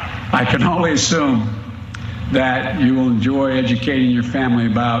 I can only assume that you will enjoy educating your family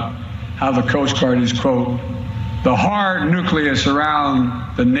about how the Coast Guard is, quote, "the hard nucleus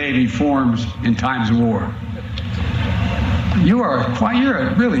around the Navy forms in times of war." You're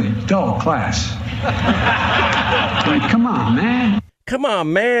a really dull class. Like, come on, man. Come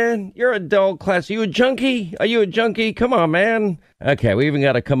on, man. You're a dull class. Are you a junkie? Are you a junkie? Come on, man. Okay, we even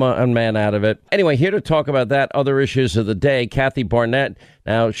got a come on, man out of it. Anyway, here to talk about that, other issues of the day, Kathy Barnett.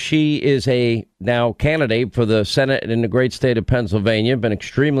 Now, she is a candidate for the Senate in the great state of Pennsylvania. Been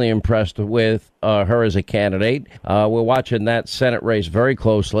extremely impressed with her as a candidate. We're watching that Senate race very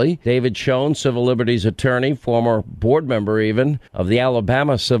closely. David Schoen, civil liberties attorney, former board member even of the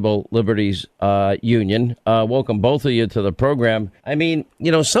Alabama Civil Liberties Union. Welcome both of you to the program. I mean,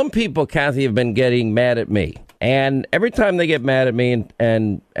 some people, Kathy, have been getting mad at me. And every time they get mad at me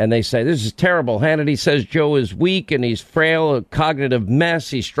and they say, this is terrible. Hannity says Joe is weak and he's frail, a cognitive mess.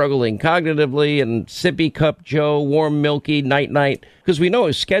 He's struggling cognitively, and sippy cup Joe, warm, milky, night. Because we know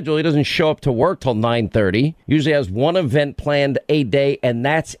his schedule. He doesn't show up to work till 9:30. Usually has one event planned a day, and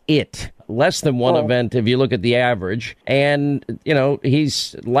that's it. Less than one event if you look at the average. And, you know,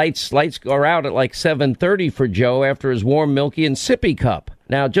 he's lights are out at like 7:30 for Joe after his warm, milky, and sippy cup.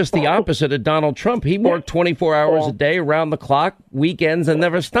 Now, just the opposite of Donald Trump. He worked 24 hours a day, around the clock, weekends, and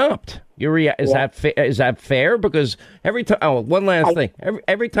never stopped. Is that fair? Because every time, one last thing.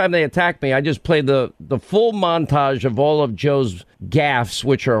 Every time they attack me, I just play the full montage of all of Joe's gaffes,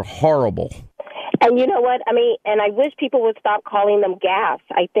 which are horrible. And you know what? I mean, and I wish people would stop calling them gaffes.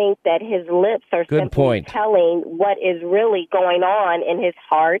 I think that his lips are simply telling what is really going on in his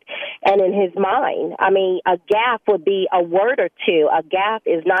heart and in his mind. I mean, a gaffe would be a word or two. A gaffe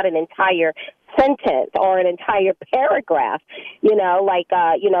is not an entire sentence or an entire paragraph,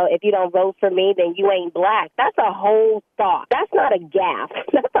 if you don't vote for me, then you ain't black. That's a whole thought. That's not a gaffe.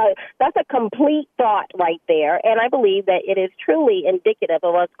 That's a complete thought right there. And I believe that it is truly indicative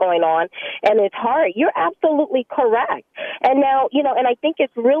of what's going on in his heart. You're absolutely correct. And now, and I think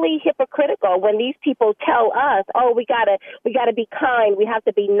it's really hypocritical when these people tell us, oh, we gotta be kind. We have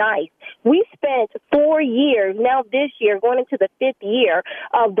to be nice. We spent 4 years, now this year, going into the 5th year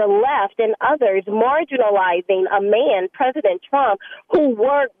of the left and others marginalizing a man, President Trump, who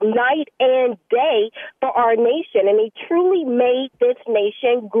worked night and day for our nation. And he truly made this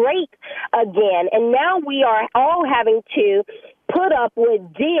nation great again. And now we are all having to put up with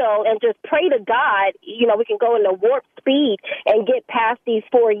deal and just pray to God, we can go into warp speed and get past these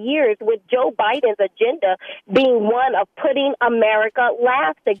 4 years with Joe Biden's agenda being one of putting America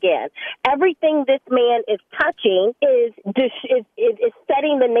last again. Everything this man is touching is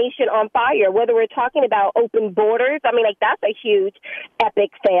setting the nation on fire, whether we're talking about open borders. I mean, that's a huge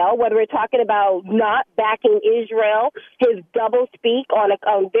epic fail. Whether we're talking about not backing Israel, his double speak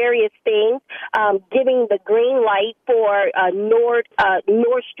on various things, giving the green light for Nord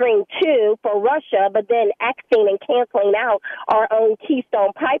Stream 2 for Russia, but then axing and canceling out our own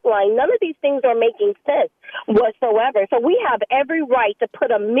Keystone pipeline. None of these things are making sense whatsoever. So we have every right to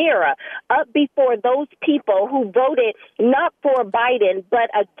put a mirror up before those people who voted not for Biden, but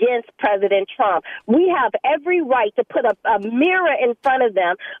against President Trump. We have every right to put a mirror in front of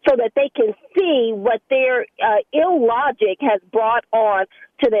them so that they can see what their illogic has brought on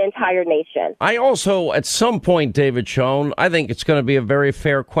to the entire nation. I also, at some point, David Schoen, I think it's going to be a very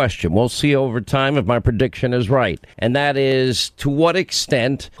fair question. We'll see over time if my prediction is right. And that is, to what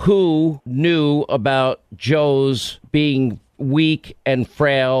extent, who knew about Joe's being weak and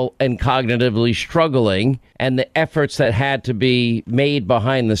frail and cognitively struggling, and the efforts that had to be made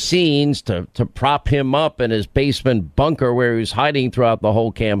behind the scenes to prop him up in his basement bunker where he was hiding throughout the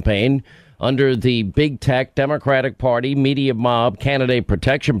whole campaign under the big tech Democratic Party media mob candidate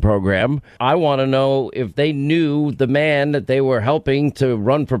protection program. I want to know if they knew the man that they were helping to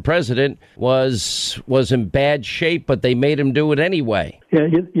run for president was in bad shape, but they made him do it anyway. Yeah,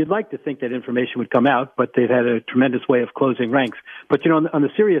 you'd like to think that information would come out, but they've had a tremendous way of closing ranks. But, on the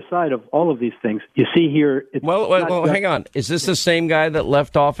serious side of all of these things, you see here... Well, hang on. Is this the same guy that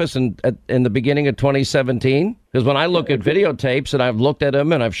left office in the beginning of 2017? Because when I look at videotapes, and I've looked at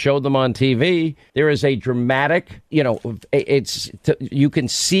them and I've showed them on TV, there is a dramatic, you can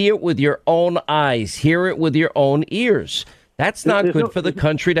see it with your own eyes, hear it with your own ears. That's not good for the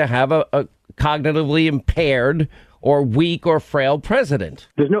country to have a cognitively impaired or weak or frail president.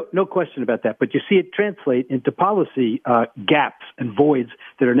 There's no question about that. But you see it translate into policy gaps and voids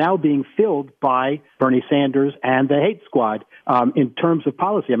that are now being filled by Bernie Sanders and the hate squad in terms of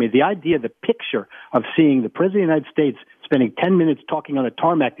policy. I mean, the idea, the picture of seeing the President of the United States spending 10 minutes talking on a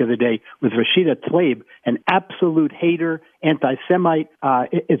tarmac the other day with Rashida Tlaib, an absolute hater, anti-Semite,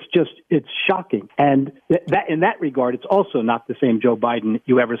 it's shocking. And that in that regard, it's also not the same Joe Biden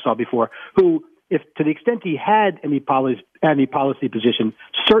you ever saw before, who, if to the extent he had any policy position,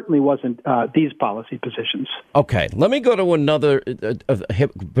 certainly wasn't these policy positions. Okay, let me go to another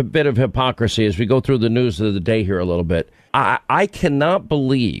bit of hypocrisy as we go through the news of the day here a little bit. I cannot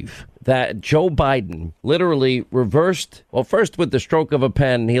believe that Joe Biden literally reversed, well, first with the stroke of a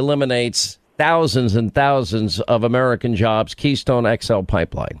pen, he eliminates thousands and thousands of American jobs, Keystone XL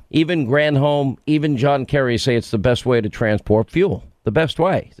pipeline. Even Granholm, even John Kerry say it's the best way to transport fuel. The best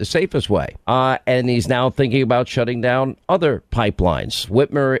way, the safest way. And he's now thinking about shutting down other pipelines.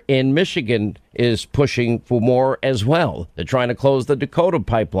 Whitmer in Michigan is pushing for more as well. They're trying to close the Dakota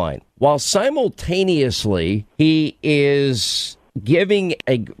pipeline. While simultaneously, he is giving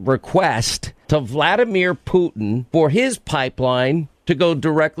a request to Vladimir Putin for his pipeline to go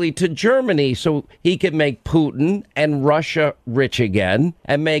directly to Germany so he can make Putin and Russia rich again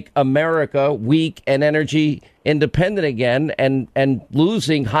and make America weak and energy independent again and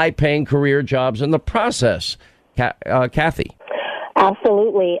losing high-paying career jobs in the process. Kathy.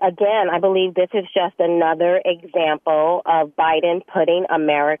 Absolutely. Again, I believe this is just another example of Biden putting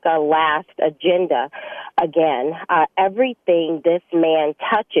America last agenda. Again, everything this man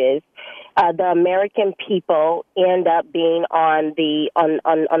touches, the American people end up being on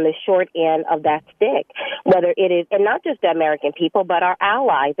the short end of that stick, whether it is, and not just the American people, but our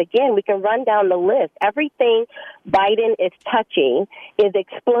allies. Again, we can run down the list. Everything Biden is touching is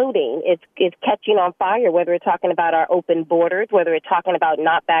exploding. It's catching on fire, whether we're talking about our open borders, whether we're talking about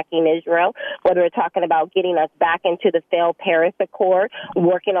not backing Israel, whether we're talking about getting us back into the failed Paris Accord,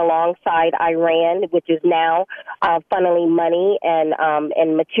 working alongside Iran, which is now funneling money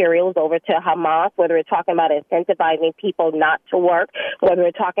and materials over to Hamas, whether we're talking about incentivizing people not to work, whether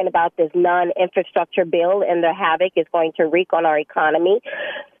we're talking about this non-infrastructure bill and the havoc it's going to wreak on our economy.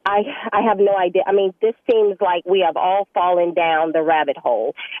 I have no idea. I mean, this seems like we have all fallen down the rabbit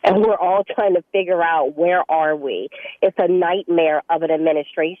hole, and we're all trying to figure out where are we. It's a nightmare of an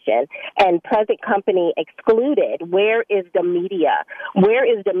administration, and present company excluded. Where is the media? Where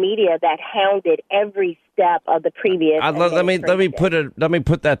is the media that hounded every step of the previous administration? Let me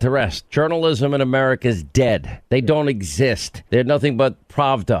put that to rest. Journalism in America is dead. They don't exist. They're nothing but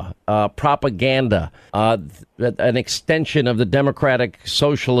Pravda, propaganda, an extension of the Democratic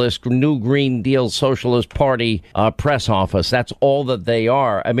Socialist, New Green Deal Socialist Party press office. That's all that they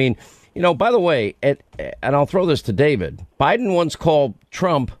are. I mean, you know, by the way, and I'll throw this to David, Biden once called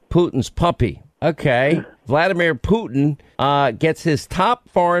Trump Putin's puppy. Okay. Vladimir Putin gets his top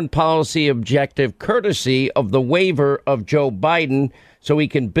foreign policy objective courtesy of the waiver of Joe Biden so he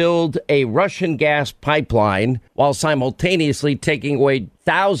can build a Russian gas pipeline while simultaneously taking away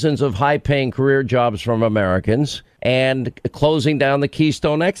thousands of high-paying career jobs from Americans and closing down the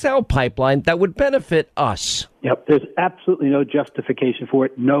Keystone XL pipeline that would benefit us. Yep, there's absolutely no justification for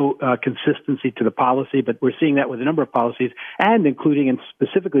it, no consistency to the policy, but we're seeing that with a number of policies, and including and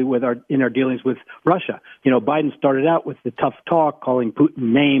specifically with our dealings with Russia. You know, Biden started out with the tough talk, calling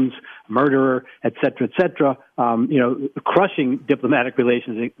Putin names, murderer, et cetera, crushing diplomatic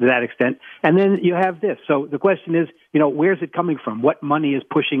relations to that extent. And then you have this. So the question is, you know, where's it coming from? What money is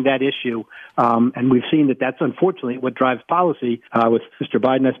pushing that issue? And we've seen that that's unfortunately what drives policy with Mr.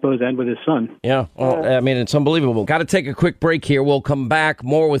 Biden, I suppose, and with his son. Yeah, well, I mean, it's unbelievable. Got to take a quick break here. We'll come back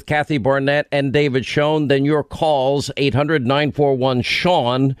more with Kathy Barnett and David Schoen. Then your calls,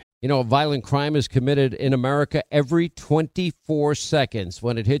 800-941-SEAN. You know, violent crime is committed in America every 24 seconds.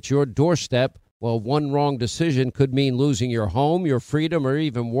 When it hits your doorstep, well, one wrong decision could mean losing your home, your freedom, or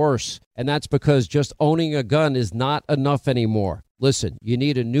even worse. And that's because just owning a gun is not enough anymore. Listen, you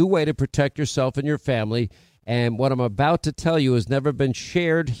need a new way to protect yourself and your family. And what I'm about to tell you has never been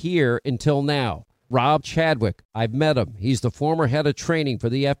shared here until now. Rob Chadwick, I've met him. He's the former head of training for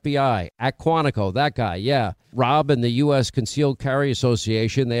the FBI at Quantico, that guy, yeah. Rob and the U.S. Concealed Carry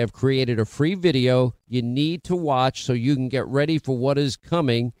Association, they have created a free video you need to watch so you can get ready for what is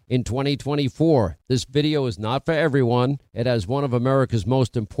coming in 2024. This video is not for everyone. It has one of America's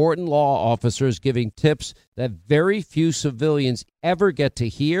most important law officers giving tips that very few civilians ever get to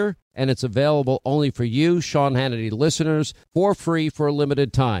hear, and it's available only for you, Sean Hannity listeners, for free for a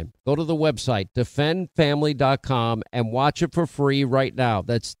limited time. Go to the website, defendfamily.com, and watch it for free right now.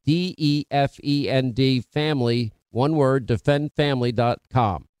 That's DEFEND, family, one word,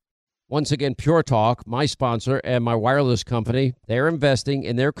 defendfamily.com. Once again, Pure Talk, my sponsor and my wireless company, they're investing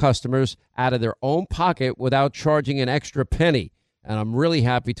in their customers out of their own pocket without charging an extra penny. And I'm really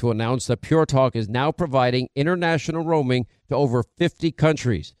happy to announce that Pure Talk is now providing international roaming to over 50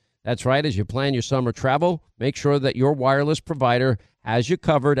 countries. That's right. As you plan your summer travel, make sure that your wireless provider has you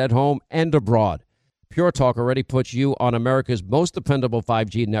covered at home and abroad. Pure Talk already puts you on America's most dependable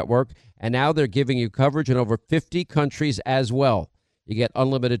 5G network, and now they're giving you coverage in over 50 countries as well. You get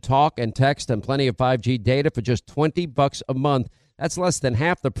unlimited talk and text and plenty of 5G data for just $20 a month. That's less than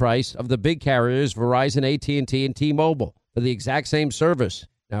half the price of the big carriers Verizon, AT&T, and T-Mobile for the exact same service.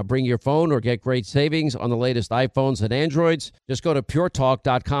 Now bring your phone or get great savings on the latest iPhones and Androids. Just go to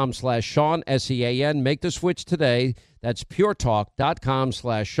puretalk.com/Sean, SEAN. Make the switch today. That's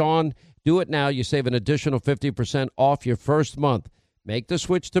puretalk.com/Sean. Do it now. You save an additional 50% off your first month. Make the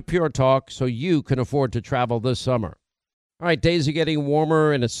switch to Pure Talk so you can afford to travel this summer. All right, days are getting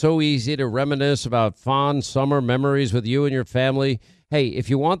warmer, and it's so easy to reminisce about fond summer memories with you and your family. Hey, if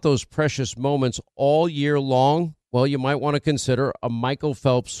you want those precious moments all year long, Well, you might want to consider a Michael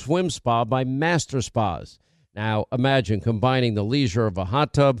Phelps swim spa by Master Spas. Now, imagine combining the leisure of a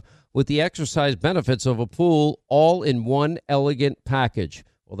hot tub with the exercise benefits of a pool all in one elegant package.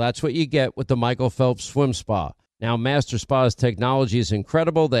 Well, that's what you get with the Michael Phelps Swim Spa. Now, Master Spa's technology is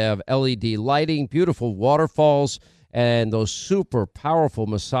incredible. They have LED lighting, beautiful waterfalls, and those super powerful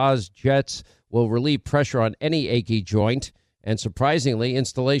massage jets will relieve pressure on any achy joint. And surprisingly,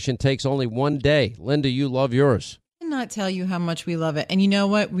 installation takes only 1 day. Linda, you love yours. Not tell you how much we love it. And you know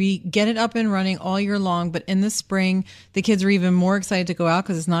what? We get it up and running all year long, but in the spring, the kids are even more excited to go out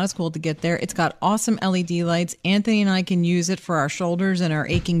because it's not as cold to get there. It's got awesome LED lights. Anthony and I can use it for our shoulders and our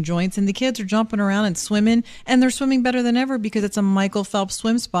aching joints, and the kids are jumping around and swimming, and they're swimming better than ever because it's a Michael Phelps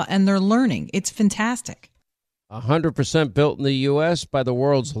swim spa, and they're learning. It's fantastic. 100% built in the U.S. by the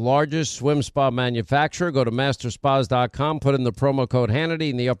world's largest swim spa manufacturer. Go to masterspas.com, put in the promo code Hannity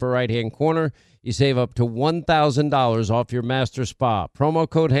in the upper right-hand corner. You save up to $1,000 off your Master Spa. Promo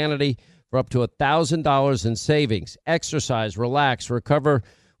code Hannity for up to $1,000 in savings. Exercise, relax, recover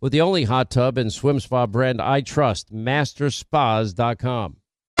with the only hot tub and swim spa brand I trust, masterspas.com.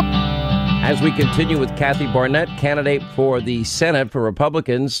 As we continue with Kathy Barnett, candidate for the Senate for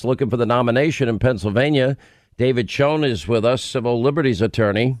Republicans, looking for the nomination in Pennsylvania. David Schoen is with us, civil liberties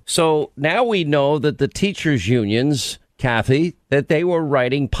attorney. So now we know that the teachers' unions, Kathy, that they were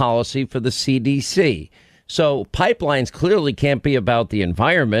writing policy for the CDC. So pipelines clearly can't be about the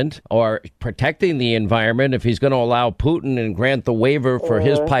environment or protecting the environment if he's going to allow Putin and grant the waiver for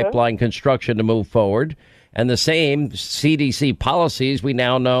his pipeline construction to move forward. And the same CDC policies, we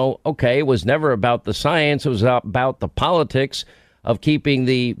now know, okay, it was never about the science. It was about the politics of keeping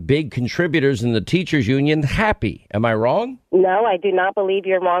the big contributors in the teachers union happy. Am I wrong? No, I do not believe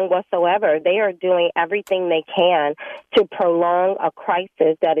you're wrong whatsoever. They are doing everything they can to prolong a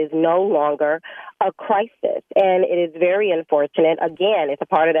crisis that is no longer a crisis. And it is very unfortunate. Again, it's a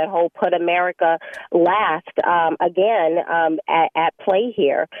part of that whole put America last, at play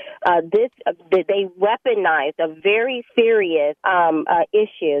here. They weaponized a very serious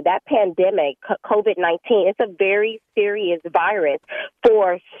issue. That pandemic, COVID-19, it's a very serious virus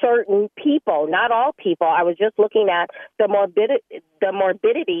for certain people, not all people. I was just looking at the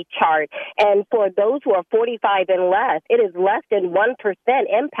morbidity chart, and for those who are 45 and less, it is less than 1%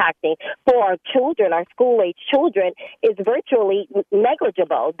 impacting. For our children, our school-age children, is virtually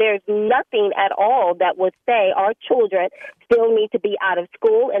negligible. There's nothing at all that would say our children still need to be out of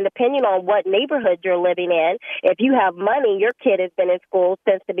school, and depending on what neighborhood you're living in, if you have money, your kid has been in school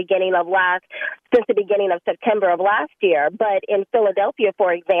since the beginning of September of last year. But in Philadelphia,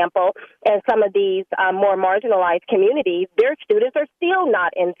 for example, and some of these more marginalized communities, their students are still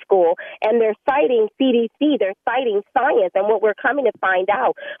not in school, and they're citing CDC, they're citing science. And what we're coming to find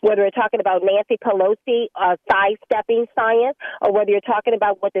out, whether we're talking about Nancy Pelosi sidestepping science, or whether you're talking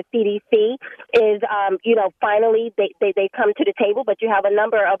about what the CDC is, finally they come to the table, but you have a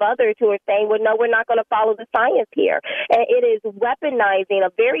number of others who are saying, well, no, we're not going to follow the science here. And it is weaponizing a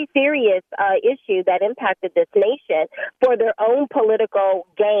very serious issue that impacted this nation for their own political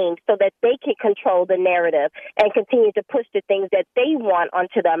gain so that they can control the narrative and continue to push the things that they want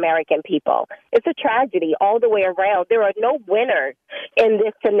onto the American people. It's a tragedy all the way around. There are no winners in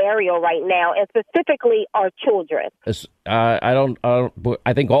this scenario right now, and specifically our children.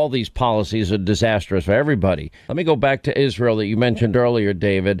 I think all these policies are disastrous for everybody. Let me go back to Israel that you mentioned earlier,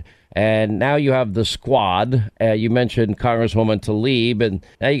 David. And now you have the squad. You mentioned Congresswoman Tlaib, and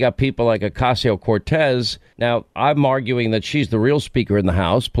now you got people like Ocasio-Cortez. Now, I'm arguing that she's the real speaker in the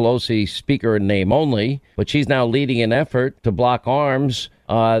House, Pelosi speaker in name only, but she's now leading an effort to block arms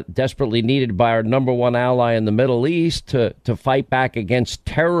desperately needed by our number one ally in the Middle East to fight back against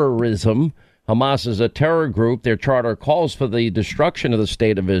terrorism. Hamas is a terror group. Their charter calls for the destruction of the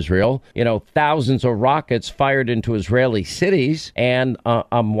state of Israel. Thousands of rockets fired into Israeli cities. And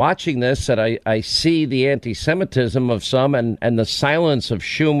I'm watching this, and I see the anti-Semitism of some, and the silence of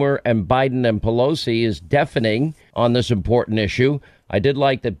Schumer and Biden and Pelosi is deafening on this important issue. I did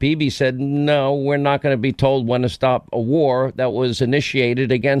like that Bibi said, no, we're not going to be told when to stop a war that was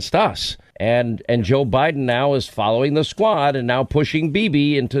initiated against us. And Joe Biden now is following the squad and now pushing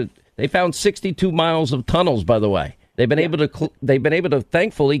Bibi into. They found 62 miles of tunnels, by the way. They've been able to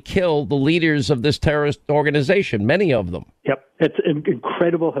thankfully kill the leaders of this terrorist organization, many of them. Yep. It's an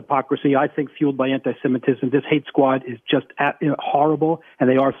incredible hypocrisy, I think, fueled by anti-Semitism. This hate squad is just horrible, and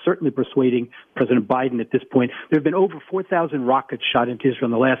they are certainly persuading President Biden at this point. There have been over 4,000 rockets shot into Israel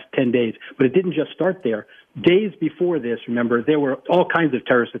in the last 10 days, but it didn't just start there. Days before this, remember, there were all kinds of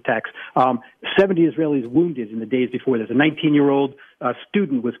terrorist attacks. 70 Israelis wounded in the days before this. A 19-year-old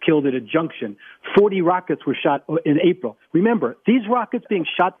student was killed at a junction. 40 rockets were shot in April. Remember, these rockets being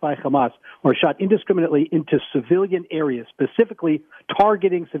shot by Hamas are shot indiscriminately into civilian areas, specifically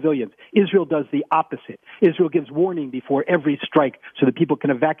targeting civilians. Israel does the opposite. Israel gives warning before every strike so that people can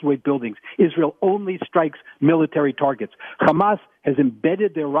evacuate buildings. Israel only strikes military targets. Hamas has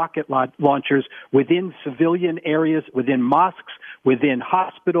embedded their rocket launchers within civilian areas, within mosques, within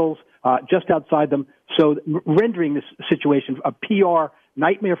hospitals, just outside them, so rendering this situation a PR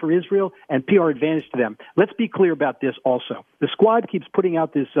nightmare for Israel and PR advantage to them. Let's be clear about this also. The Squad keeps putting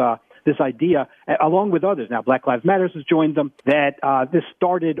out this idea, along with others. Now, Black Lives Matter has joined them, that this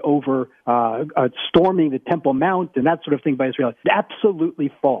started over storming the Temple Mount and that sort of thing by Israel.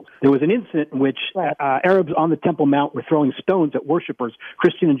 Absolutely false. There was an incident in which Arabs on the Temple Mount were throwing stones at worshipers,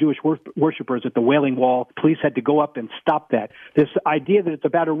 Christian and Jewish worshipers at the Wailing Wall. Police had to go up and stop that. This idea that it's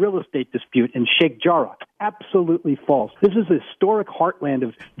about a real estate dispute in Sheikh Jarrah, absolutely false. This is a historic heartland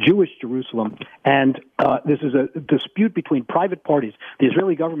of Jewish Jerusalem, and this is a dispute between private parties. The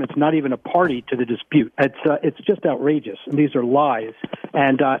Israeli government's not even a party to the dispute. It's just outrageous, and these are lies.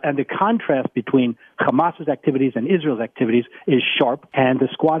 And the contrast between Hamas's activities and Israel's activities is sharp, and the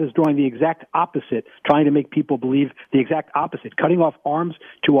Squad is drawing the exact opposite, trying to make people believe the exact opposite, cutting off arms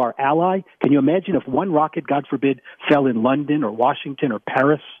to our ally. Can you imagine if one rocket, God forbid, fell in London or Washington or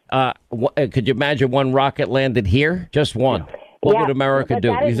Paris? Could you imagine one rocket landed here? Just one. What would America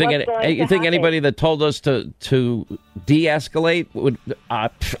do? You think anybody that told us to de-escalate would?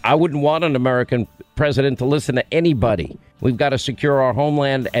 I wouldn't want an American president to listen to anybody. We've got to secure our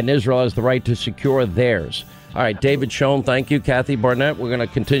homeland, and Israel has the right to secure theirs. All right, David Schoen, thank you. Kathy Barnett, we're going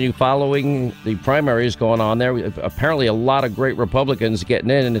to continue following the primaries going on there. Apparently a lot of great Republicans getting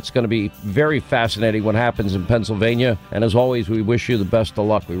in, and it's going to be very fascinating what happens in Pennsylvania. And as always, we wish you the best of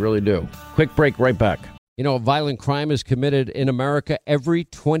luck. We really do. Quick break, right back. You know, a violent crime is committed in America every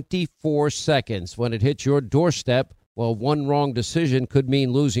 24 seconds. When it hits your doorstep, well, one wrong decision could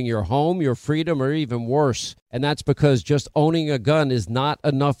mean losing your home, your freedom, or even worse. And that's because just owning a gun is not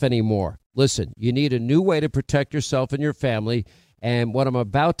enough anymore. Listen, you need a new way to protect yourself and your family, and what I'm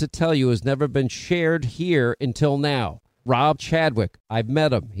about to tell you has never been shared here until now. Rob Chadwick, I've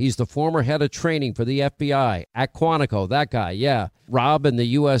met him. He's the former head of training for the FBI at Quantico, that guy, yeah. Rob and the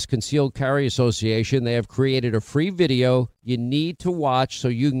U.S. Concealed Carry Association, they have created a free video you need to watch so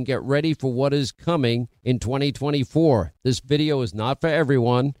you can get ready for what is coming in 2024. This video is not for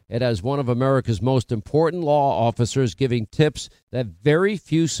everyone. It has one of America's most important law officers giving tips that very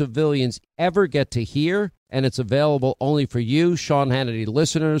few civilians ever get to hear, and it's available only for you, Sean Hannity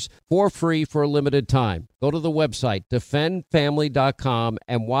listeners, for free for a limited time. Go to the website, defendfamily.com,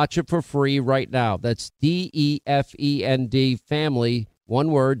 and watch it for free right now. That's DEFEND, family,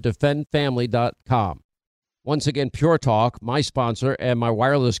 one word, defendfamily.com. Once again, Pure Talk, my sponsor and my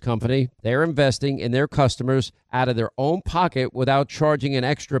wireless company, they're investing in their customers out of their own pocket without charging an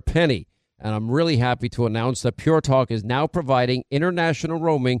extra penny. And I'm really happy to announce that Pure Talk is now providing international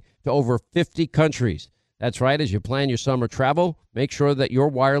roaming to over 50 countries. That's right. As you plan your summer travel, make sure that your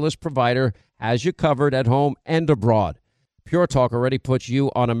wireless provider has you covered at home and abroad. Pure Talk already puts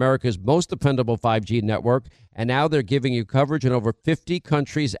you on America's most dependable 5G network, and now they're giving you coverage in over 50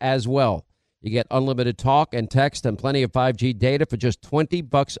 countries as well. You get unlimited talk and text and plenty of 5G data for just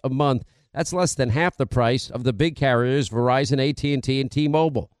 $20 a month. That's less than half the price of the big carriers, Verizon, AT&T, and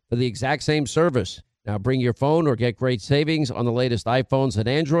T-Mobile, for the exact same service. Now bring your phone or get great savings on the latest iPhones and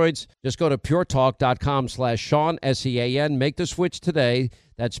Androids. Just go to puretalk.com/Sean, S-E-A-N. Make the switch today.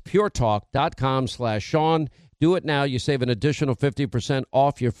 That's puretalk.com/Sean. Do it now. You save an additional 50%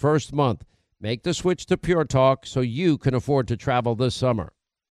 off your first month. Make the switch to Pure Talk so you can afford to travel this summer.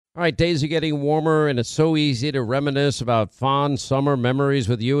 All right, days are getting warmer, and it's so easy to reminisce about fond summer memories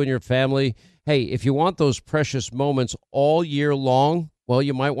with you and your family. Hey, if you want those precious moments all year long, well,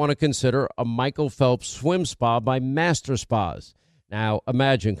 you might want to consider a Michael Phelps swim spa by Master Spas. Now,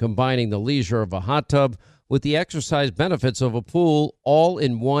 imagine combining the leisure of a hot tub with the exercise benefits of a pool all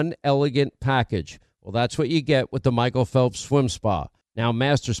in one elegant package. Well, that's what you get with the Michael Phelps Swim Spa. Now,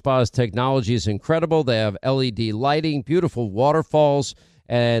 Master Spa's technology is incredible. They have LED lighting, beautiful waterfalls,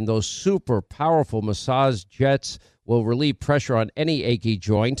 and those super powerful massage jets will relieve pressure on any achy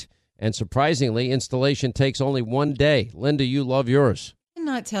joint. And surprisingly, installation takes only 1 day. Linda, you love yours. I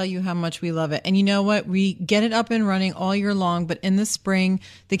cannot tell you how much we love it. And you know what? We get it up and running all year long, but in the spring,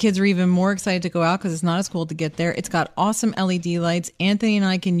 the kids are even more excited to go out because it's not as cold to get there. It's got awesome LED lights. Anthony and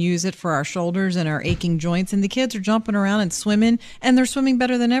I can use it for our shoulders and our aching joints, and the kids are jumping around and swimming, and they're swimming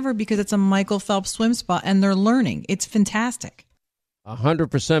better than ever because it's a Michael Phelps swim spa, and they're learning. It's fantastic.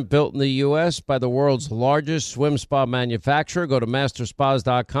 100% built in the U.S. by the world's largest swim spa manufacturer. Go to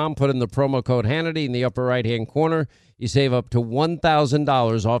masterspas.com, put in the promo code Hannity in the upper right-hand corner. You save up to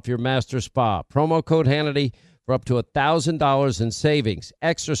 $1,000 off your master spa. Promo code Hannity for up to $1,000 in savings.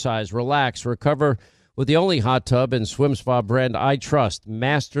 Exercise, relax, recover with the only hot tub and swim spa brand I trust,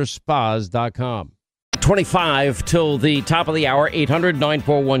 masterspas.com. 25 till the top of the hour.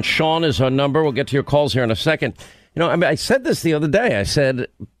 800-941-SEAN is our number. We'll get to your calls here in a second. You know, I said this the other day. I said,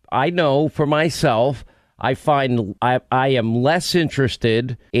 I know for myself, I find I am less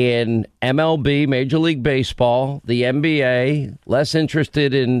interested in MLB, Major League Baseball, the NBA, less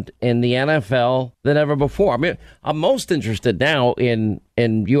interested in the NFL than ever before. I mean, I'm most interested now in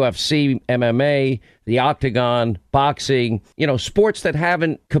UFC, MMA, the Octagon, boxing, sports that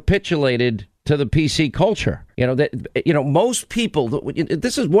haven't capitulated to the PC culture. Most people,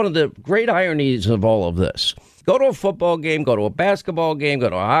 this is one of the great ironies of all of this. Go to a football game, go to a basketball game,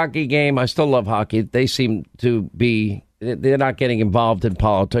 go to a hockey game. I still love hockey. They seem to be, they're not getting involved in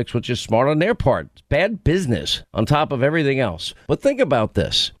politics, which is smart on their part. It's bad business on top of everything else. But think about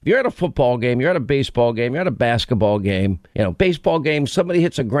this. If you're at a football game, you're at a baseball game, you're at a basketball game, baseball game, somebody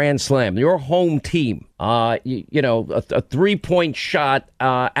hits a grand slam, your home team. A 3-point shot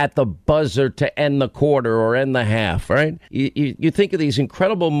at the buzzer to end the quarter or end the half, right? You think of these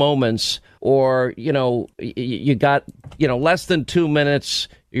incredible moments, or, you got, less than 2 minutes.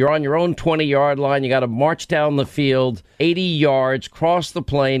 You're on your own 20-yard line. You got to march down the field, 80 yards, cross the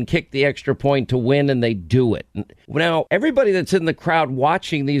plane, kick the extra point to win, and they do it. Now, everybody that's in the crowd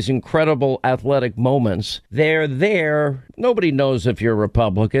watching these incredible athletic moments, they're there. Nobody knows if you're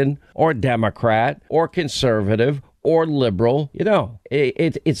Republican or Democrat or conservative or liberal.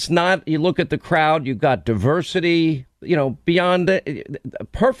 It's not, you look at the crowd, you've got diversity, beyond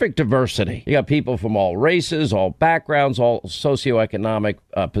perfect diversity. You got people from all races, all backgrounds, all socioeconomic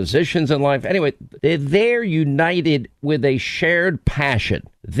positions in life. Anyway, they're there united with a shared passion.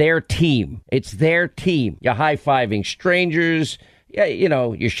 Their team. It's their team. You're high-fiving strangers. Yeah,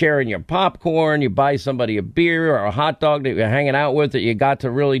 you're sharing your popcorn, you buy somebody a beer or a hot dog that you're hanging out with that you got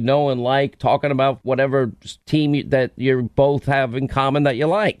to really know and like, talking about whatever team that you both have in common that you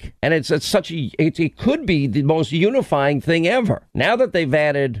like. And it could be the most unifying thing ever. Now that they've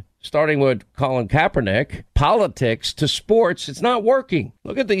added, starting with Colin Kaepernick, politics to sports, it's not working.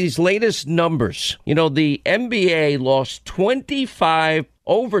 Look at these latest numbers. The NBA lost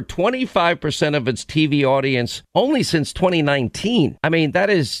over 25% of its TV audience only since 2019. That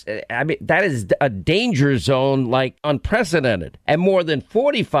is a danger zone, like unprecedented, and more than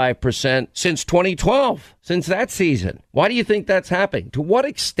 45% since 2012, since that season. Why do you think that's happening? To what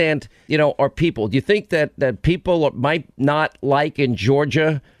extent, are people? Do you think that people might not like in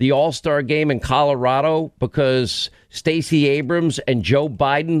Georgia the All-Star game in Colorado because Stacey Abrams and Joe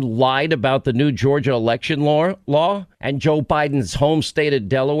Biden lied about the new Georgia election law, and Joe Biden's home state of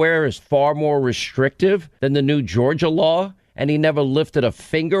Delaware is far more restrictive than the new Georgia law, and he never lifted a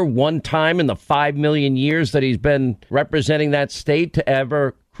finger one time in the 5 million years that he's been representing that state to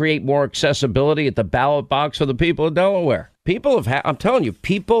ever create more accessibility at the ballot box for the people of Delaware? I'm telling you,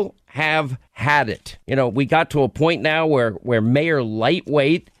 people have had it. We got to a point now where Mayor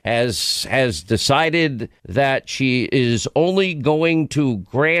Lightweight has decided that she is only going to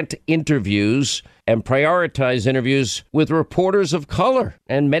grant interviews and prioritize interviews with reporters of color.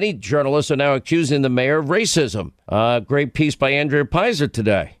 And many journalists are now accusing the mayor of racism. Great piece by Andrea Pizer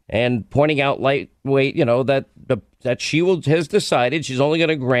today, and pointing out Lightweight, that she has decided she's only going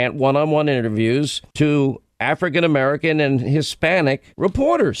to grant one-on-one interviews to African-American and Hispanic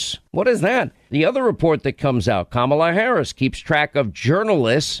reporters. What is that? The other report that comes out, Kamala Harris keeps track of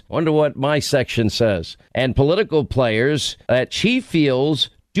journalists, wonder what my section says, and political players that she feels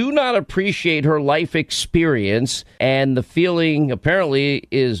do not appreciate her life experience. And the feeling apparently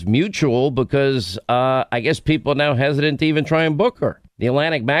is mutual because I guess people are now hesitant to even try and book her. The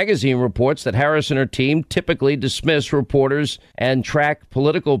Atlantic magazine reports that Harris and her team typically dismiss reporters and track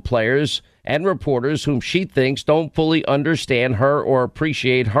political players and reporters whom she thinks don't fully understand her or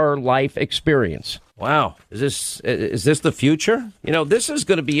appreciate her life experience. Wow. Is this the future? This is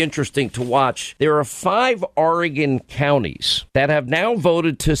going to be interesting to watch. There are 5 Oregon counties that have now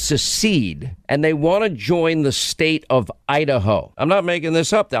voted to secede, and they want to join the state of Idaho. I'm not making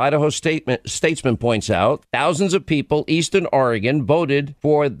this up. The Idaho Statesman points out thousands of people east in Oregon voted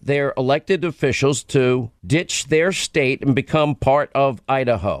for their elected officials to ditch their state and become part of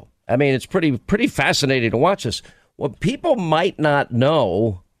Idaho. It's pretty fascinating to watch this. What people might not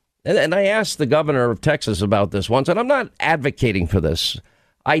know, and I asked the governor of Texas about this once, and I'm not advocating for this.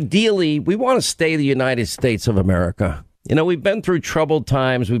 Ideally, we want to stay the United States of America. You know, we've been through troubled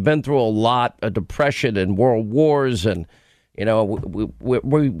times. We've been through a lot of depression and world wars. And, you know,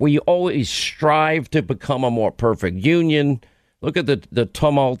 we always strive to become a more perfect union. Look at the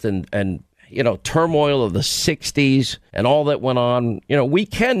tumult and, you know, turmoil of the 60s and all that went on. You know, we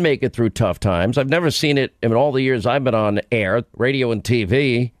can make it through tough times. I've never seen it in all the years I've been on air, radio and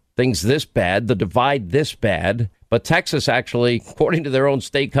TV, things this bad, the divide this bad. But Texas actually, according to their own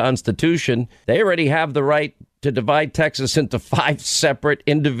state constitution, they already have the right to divide Texas into 5 separate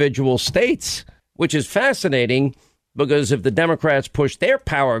individual states, which is fascinating because if the Democrats push their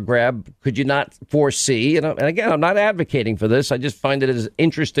power grab, could you not foresee? And again, I'm not advocating for this. I just find it as an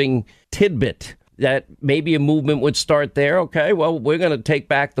interesting tidbit that maybe a movement would start there. OK, well, we're going to take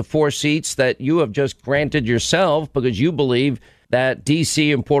back the 4 seats that you have just granted yourself because you believe that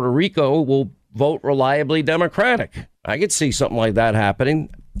D.C. and Puerto Rico will vote reliably Democratic. I could see something like that happening.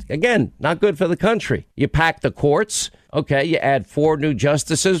 Again, not good for the country. You pack the courts. OK, you add 4 new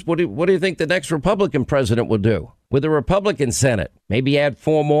justices. What do you think the next Republican president will do with a Republican Senate? Maybe add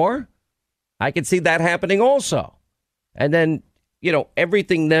 4 more. I could see that happening also. And then, you know,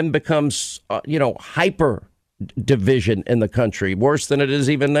 everything then becomes, hyper division in the country, worse than it is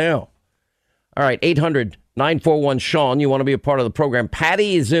even now. All right, 800-941-SEAN. You want to be a part of the program.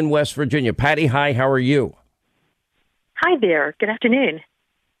 Patty is in West Virginia. Patty, hi, how are you? Hi there. Good afternoon.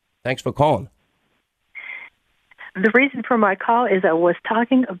 Thanks for calling. The reason for my call is I was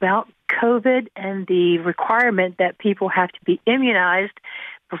talking about COVID and the requirement that people have to be immunized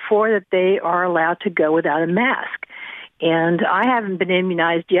before that they are allowed to go without a mask. And I haven't been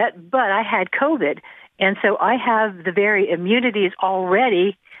immunized yet, but I had COVID. And so I have the very immunities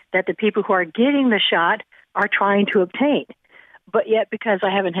already that the people who are getting the shot are trying to obtain. But yet, because I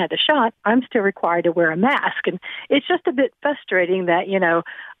haven't had the shot, I'm still required to wear a mask. And it's just a bit frustrating that, you know,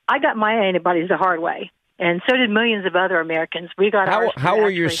 I got my antibodies the hard way. And so did millions of other Americans. We got ours. How were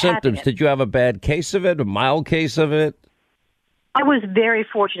your symptoms? Did you have a bad case of it, a mild case of it? I was very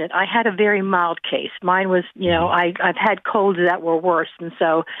fortunate. I had a very mild case. Mine was, you know, I've had colds that were worse. And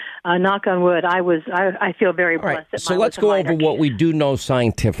so, knock on wood, I feel very blessed. Right. So let's go over what we do know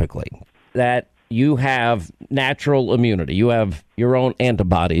scientifically, that you have natural immunity. You have your own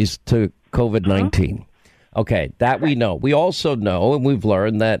antibodies to COVID-19. Mm-hmm. Okay, that we know. We also know, and we've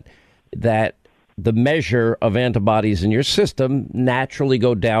learned that the measure of antibodies in your system naturally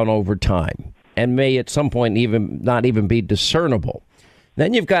go down over time and may at some point not even be discernible.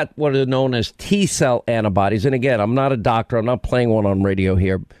 Then you've got what are known as T-cell antibodies. And again, I'm not a doctor. I'm not playing one on radio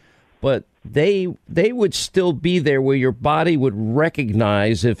here. But they would still be there where your body would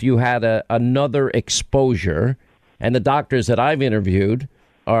recognize if you had another exposure. And the doctors that I've interviewed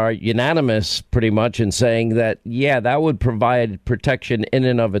are unanimous pretty much in saying that, yeah, that would provide protection in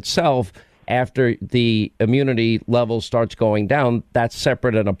and of itself. After the immunity level starts going down, that's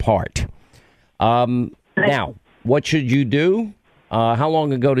separate and apart. Now, what should you do? How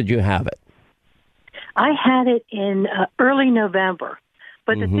long ago did you have it? I had it in early November.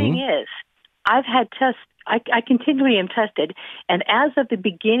 But the thing is, I've had tests. I continually am tested. And as of the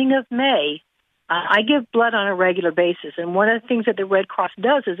beginning of May, I give blood on a regular basis. And one of the things that the Red Cross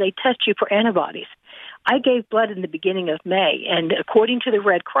does is they test you for antibodies. I gave blood in the beginning of May, and according to the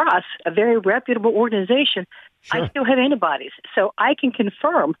Red Cross, a very reputable organization, I still have antibodies. So I can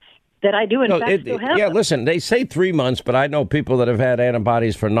confirm that I do, in fact, still have them. Listen, they say 3 months, but I know people that have had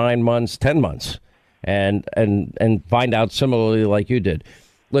antibodies for 9 months, 10 months, and find out similarly like you did.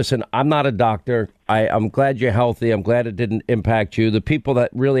 Listen, I'm not a doctor. I'm glad you're healthy. I'm glad it didn't impact you. The people that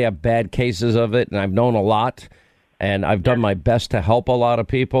really have bad cases of it, and I've known a lot, and I've done my best to help a lot of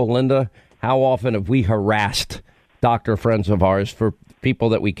people, Linda. How often have we harassed doctor friends of ours for people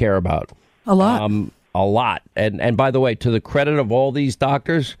that we care about? A lot. A lot. And by the way, to the credit of all these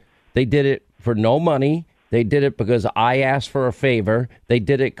doctors, they did it for no money. They did it because I asked for a favor. They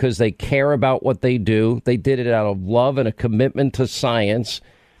did it because they care about what they do. They did it out of love and a commitment to science.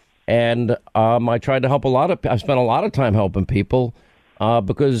 And I tried to help I spent a lot of time helping people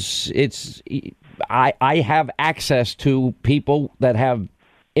because I have access to people that have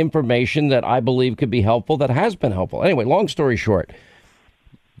information that I believe could be helpful, that has been helpful. Anyway, long story short,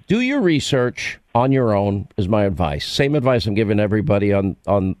 do your research on your own is my advice. Same advice I'm giving everybody on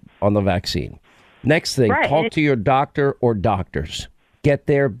the vaccine. Next thing, talk to your doctor or doctors. Get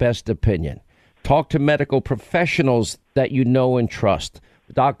their best opinion. Talk to medical professionals that you know and trust.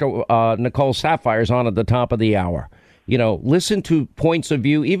 Dr. Nicole Sapphire is on at the top of the hour. You know, listen to points of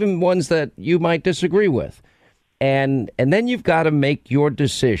view, even ones that you might disagree with. And then you've got to make your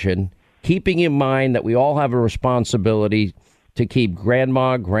decision, keeping in mind that we all have a responsibility to keep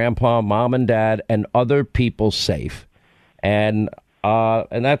grandma, grandpa, mom and dad, and other people safe. And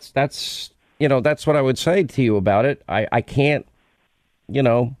that's what I would say to you about it. I can't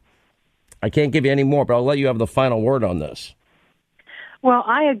give you any more, but I'll let you have the final word on this. Well,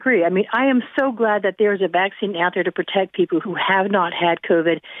 I agree. I mean, I am so glad that there's a vaccine out there to protect people who have not had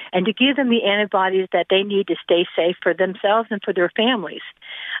COVID and to give them the antibodies that they need to stay safe for themselves and for their families.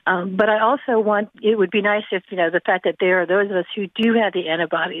 But I also it would be nice if, the fact that there are those of us who do have the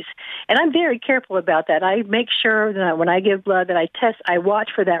antibodies. And I'm very careful about that. I make sure that when I give blood that I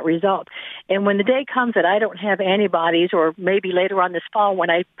watch for that result. And when the day comes that I don't have antibodies, or maybe later on this fall when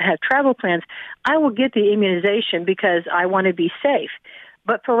I have travel plans, I will get the immunization because I want to be safe.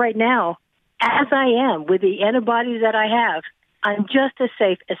 But for right now, as I am with the antibodies that I have, I'm just as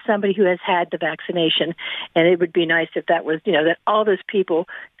safe as somebody who has had the vaccination. And it would be nice if that was, that all those people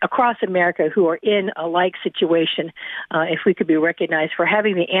across America who are in a like situation, if we could be recognized for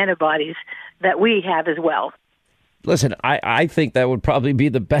having the antibodies that we have as well. Listen, I think that would probably be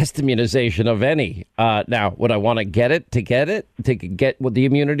the best immunization of any. Now, would I want to get what the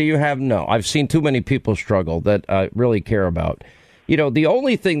immunity you have? No, I've seen too many people struggle that I really care about. The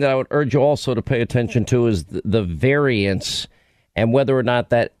only thing that I would urge you also to pay attention to is the variants and whether or not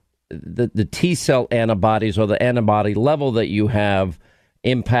that the T cell antibodies or the antibody level that you have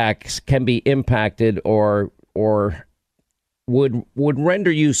can be impacted or would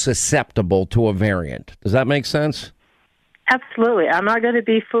render you susceptible to a variant. Does that make sense? Absolutely. I'm not going to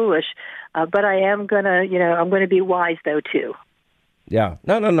be foolish, but I am going to, I'm going to be wise though too. Yeah.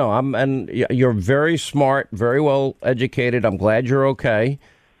 No. And you're very smart, very well educated. I'm glad you're okay.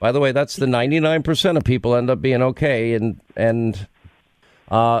 By the way, that's the 99% of people end up being okay. And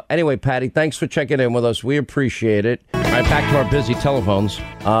anyway, Patty, thanks for checking in with us. We appreciate it. All right, back to our busy telephones.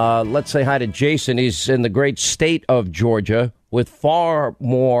 Let's say hi to Jason. He's in the great state of Georgia with far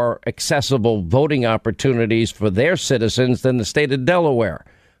more accessible voting opportunities for their citizens than the state of Delaware.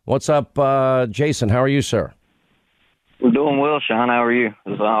 What's up, Jason? How are you, sir? We're doing well, Sean. How are you?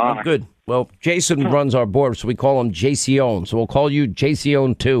 It's an honor. Oh, good. Well, Jason runs our board, so we call him JCON. So we'll call you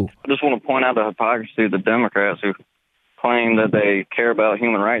JCON too. I just want to point out the hypocrisy of the Democrats who claim that they care about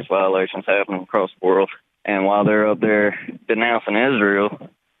human rights violations happening across the world. And while they're up there denouncing Israel,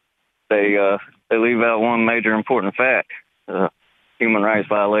 they leave out one major important fact. Human rights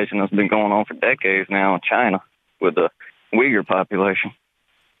violation has been going on for decades now in China with the Uyghur population.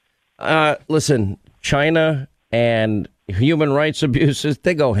 Listen, China and human rights abuses,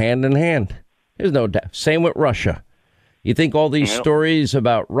 they go hand in hand. There's no doubt. Same with Russia. You think all these stories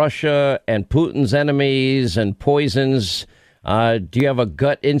about Russia and Putin's enemies and poisons, do you have a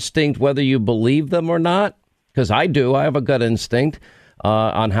gut instinct whether you believe them or not? Because I do. I have a gut instinct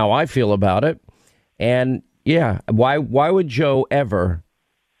on how I feel about it. And yeah, why would Joe ever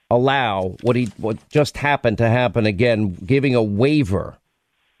allow what just happened to happen again, giving a waiver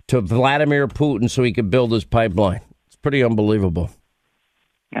to Vladimir Putin so he could build his pipeline? It's pretty unbelievable.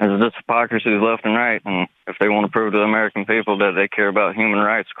 There's just hypocrisy left and right, and if they want to prove to the American people that they care about human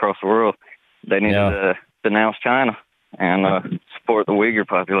rights across the world, they need to denounce China and support the Uyghur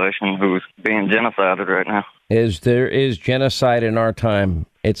population who's being genocided right now. There is genocide in our time.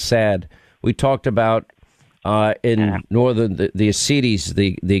 It's sad. We talked about in northern the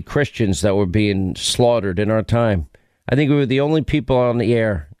Yazidis, the Christians that were being slaughtered in our time. I think we were the only people on the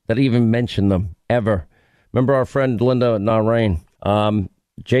air that even mentioned them ever. Remember our friend Linda Narain?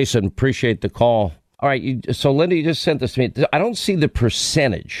 Jason, appreciate the call. All right, so Linda, you just sent this to me. I don't see the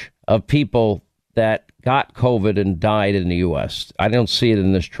percentage of people that got COVID and died in the U.S. I don't see it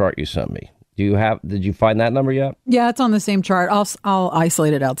in this chart you sent me. Did you find that number yet? Yeah, it's on the same chart. I'll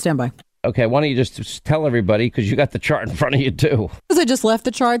isolate it out. Stand by. Okay, why don't you just tell everybody, because you got the chart in front of you, too. Because I just left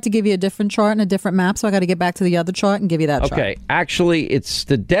the chart to give you a different chart and a different map, so I got to get back to the other chart and give you that chart. Okay, actually, it's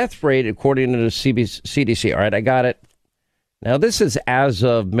the death rate according to the CDC. All right, I got it. Now, this is as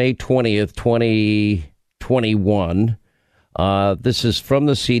of May 20th, 2021. This is from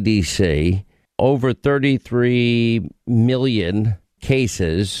the CDC. Over 33 million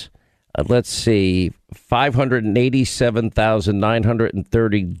cases. Let's see,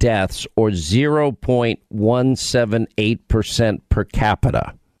 587,930 deaths, or 0.178% per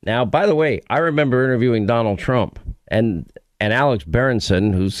capita. Now, by the way, I remember interviewing Donald Trump and Alex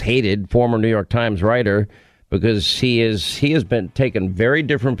Berenson, who's hated, former New York Times writer, because he has been taking very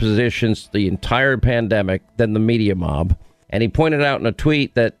different positions the entire pandemic than the media mob. And he pointed out in a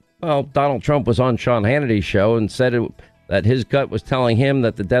tweet that, well, Donald Trump was on Sean Hannity's show and said that his gut was telling him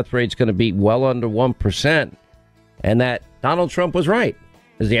that the death rate's going to be well under 1%, and that Donald Trump was right.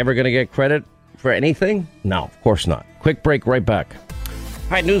 Is he ever going to get credit for anything? No, of course not. Quick break, right back.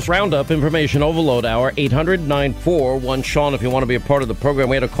 All right, news roundup, information overload hour, 800-941-SEAN if you want to be a part of the program.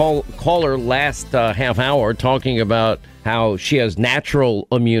 We had a caller last half hour talking about how she has natural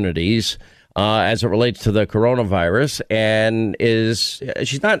immunities as it relates to the coronavirus, and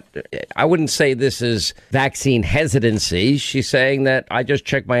she's not, I wouldn't say this is vaccine hesitancy. She's saying that I just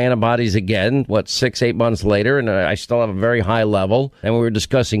checked my antibodies again, 6-8 months later, and I still have a very high level. And we were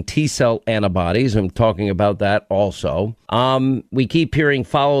discussing T-cell antibodies. I'm talking about that also. We keep hearing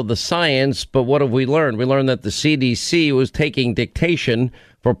follow the science, but what have we learned? We learned that the CDC was taking dictation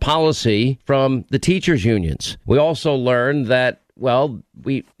for policy from the teachers' unions. We also learned that, well,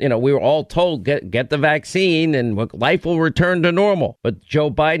 we were all told get the vaccine and life will return to normal. But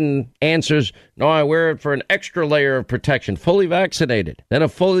Joe Biden answers, no, I wear it for an extra layer of protection, fully vaccinated. Then a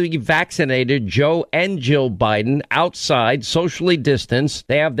fully vaccinated Joe and Jill Biden outside, socially distanced.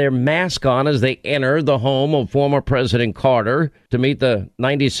 They have their mask on as they enter the home of former President Carter to meet the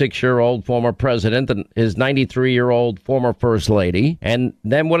 96-year-old former president and his 93-year-old former first lady. And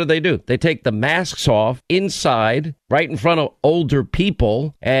then what do? They take the masks off inside, right in front of older people,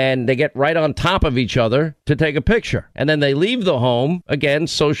 and they get right on top of each other to take a picture. And then they leave the home, again,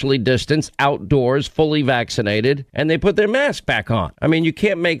 socially distanced, outdoors, fully vaccinated, and they put their mask back on. I mean, you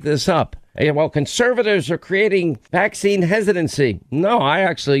can't make this up. Well, conservatives are creating vaccine hesitancy. No, I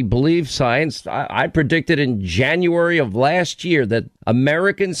actually believe science. I predicted in January of last year that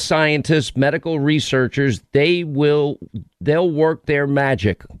American scientists, medical researchers, they'll work their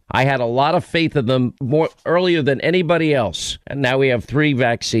magic. I had a lot of faith in them more earlier than anybody else. And now we have 3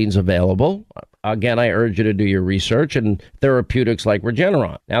 vaccines available. Again, I urge you to do your research and therapeutics like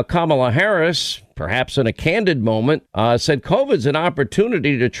Regeneron. Now, Kamala Harris, perhaps in a candid moment, said COVID's an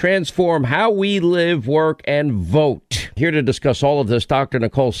opportunity to transform how we live, work, and vote. Here to discuss all of this, Dr.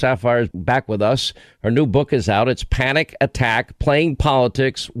 Nicole Saphier is back with us. Her new book is out. It's Panic Attack, Playing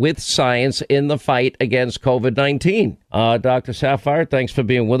Politics with Science in the Fight Against COVID-19. Dr. Saphier, thanks for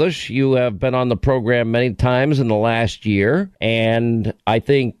being with us. You have been on the program many times in the last year, and I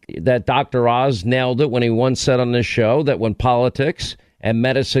think that Dr. Oz nailed it when he once said on this show that when politics and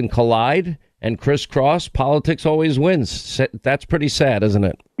medicine collide and crisscross, politics always wins. That's pretty sad, isn't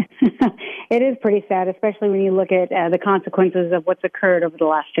it? It is pretty sad, especially when you look at the consequences of what's occurred over the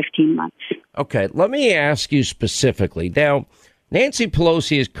last 15 months. Okay, let me ask you specifically. Now, Nancy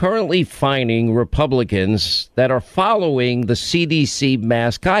Pelosi is currently fining Republicans that are following the CDC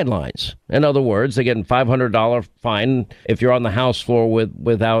mask guidelines. In other words, they're getting $500 fine if you're on the House floor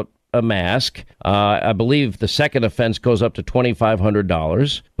without a mask. I believe the second offense goes up to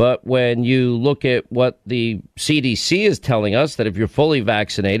 $2,500. But when you look at what the CDC is telling us, that if you're fully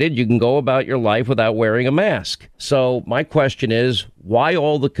vaccinated, you can go about your life without wearing a mask. So my question is, why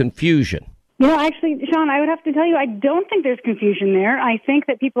all the confusion? Actually, Sean, I would have to tell you, I don't think there's confusion there. I think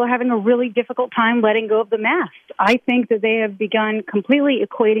that people are having a really difficult time letting go of the mask. I think that they have begun completely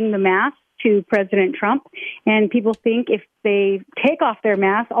equating the mask to President Trump, and people think if they take off their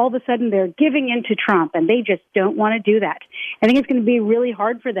mask, all of a sudden they're giving in to Trump, and they just don't want to do that. I think it's going to be really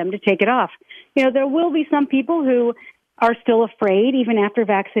hard for them to take it off. There will be some people who are still afraid, even after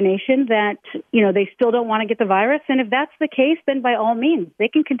vaccination, that, they still don't want to get the virus. And if that's the case, then by all means, they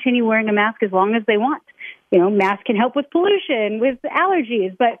can continue wearing a mask as long as they want. Masks can help with pollution, with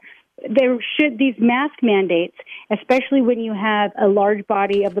allergies, but these mask mandates, especially when you have a large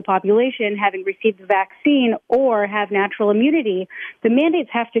body of the population having received the vaccine or have natural immunity, the mandates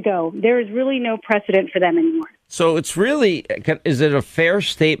have to go. There is really no precedent for them anymore. So it's really, is it a fair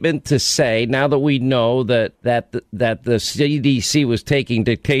statement to say, now that we know that the CDC was taking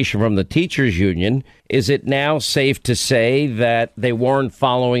dictation from the teachers union, is it now safe to say that they weren't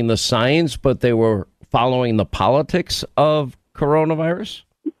following the science, but they were following the politics of coronavirus?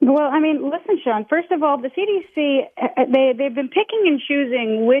 Well, listen, Sean, first of all, the CDC, they've been picking and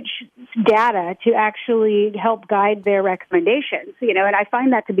choosing which data to actually help guide their recommendations, and I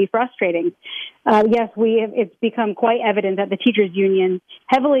find that to be frustrating. Yes, it's become quite evident that the teachers union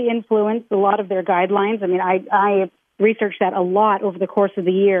heavily influenced a lot of their guidelines. I researched that a lot over the course of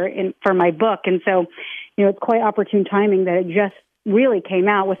the year for my book, and so, it's quite opportune timing that it just really came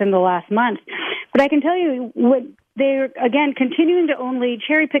out within the last month. But I can tell you what they're, again, continuing to only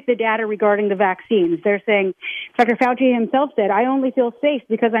cherry-pick the data regarding the vaccines. They're saying, Dr. Fauci himself said, I only feel safe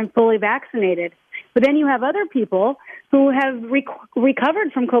because I'm fully vaccinated. But then you have other people who have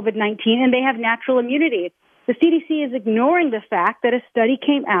recovered from COVID-19 and they have natural immunity. The CDC is ignoring the fact that a study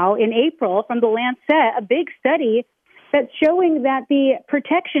came out in April from the Lancet, a big study that's showing that the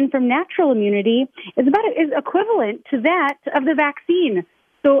protection from natural immunity is equivalent to that of the vaccine.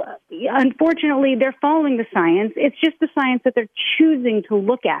 So unfortunately, they're following the science. It's just the science that they're choosing to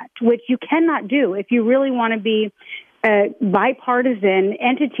look at, which you cannot do if you really want to be a bipartisan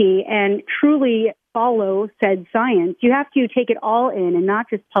entity and truly follow said science. You have to take it all in and not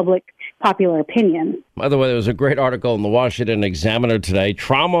just popular opinion. By the way, there was a great article in the Washington Examiner today,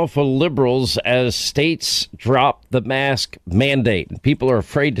 Trauma for Liberals as states drop the mask mandate. People are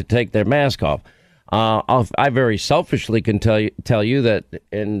afraid to take their mask off. I very selfishly can tell you that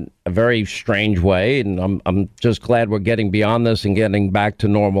in a very strange way, and I'm just glad we're getting beyond this and getting back to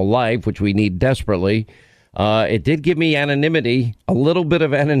normal life, which we need desperately. It did give me anonymity, a little bit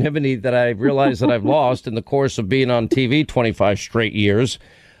of anonymity that I realized that I've lost in the course of being on TV 25 straight years.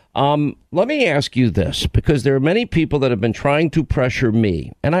 Let me ask you this, because there are many people that have been trying to pressure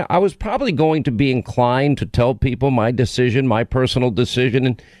me, and I was probably going to be inclined to tell people my decision, my personal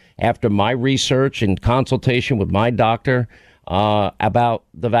decision, after my research and consultation with my doctor about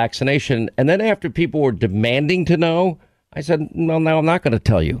the vaccination. And then after people were demanding to know, I said, well, no, I'm not going to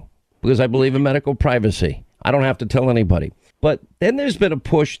tell you because I believe in medical privacy. I don't have to tell anybody. But then there's been a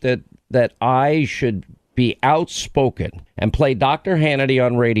push that I should be outspoken and play Dr. Hannity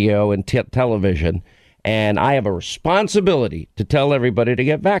on radio and television. And I have a responsibility to tell everybody to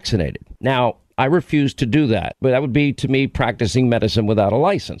get vaccinated. Now, I refuse to do that, but that would be, to me, practicing medicine without a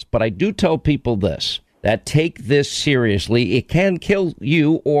license. But I do tell people this, that take this seriously. It can kill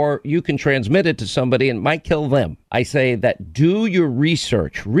you, or you can transmit it to somebody and it might kill them. I say that do your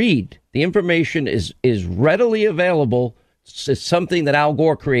research, read. The information is readily available. It's something that Al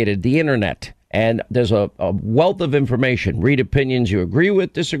Gore created, the internet. And there's a wealth of information. Read opinions you agree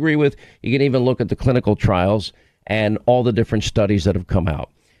with, disagree with. You can even look at the clinical trials and all the different studies that have come out.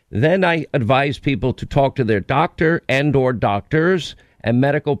 Then I advise people to talk to their doctor and or doctors and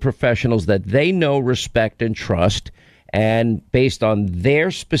medical professionals that they know, respect, and trust. And based on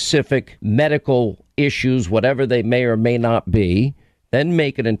their specific medical issues, whatever they may or may not be, then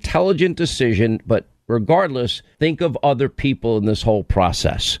make an intelligent decision. But regardless, think of other people in this whole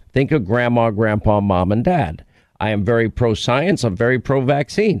process. Think of grandma, grandpa, mom, and dad. I am very pro-science. I'm very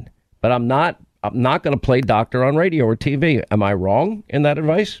pro-vaccine. But I'm not going to play doctor on radio or TV. Am I wrong in that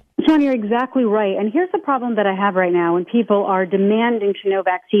advice? Sean, you're exactly right. And here's the problem that I have right now when people are demanding to know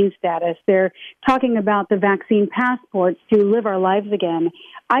vaccine status. They're talking about the vaccine passports to live our lives again.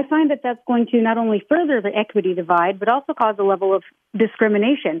 I find that that's going to not only further the equity divide, but also cause a level of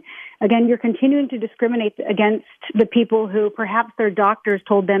discrimination. Again, you're continuing to discriminate against the people who perhaps their doctors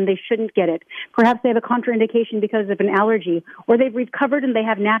told them they shouldn't get it. Perhaps they have a contraindication because of an allergy, or they've recovered and they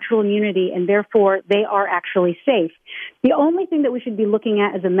have natural immunity, and therefore they are actually safe. The only thing that we should be looking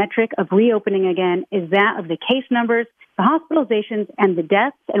at as a metric of reopening again is that of the case numbers, the hospitalizations, and the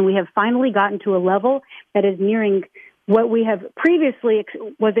deaths, and we have finally gotten to a level that is nearing what we have previously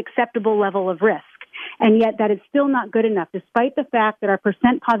was acceptable level of risk. And yet that is still not good enough. Despite the fact that our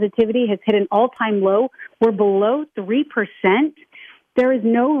percent positivity has hit an all-time low, we're below 3%. There is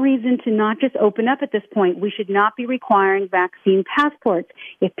no reason to not just open up at this point. We should not be requiring vaccine passports.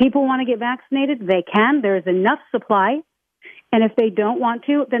 If people want to get vaccinated, they can. There is enough supply. And if they don't want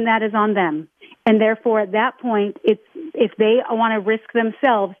to, then that is on them. And therefore, at that point, if they want to risk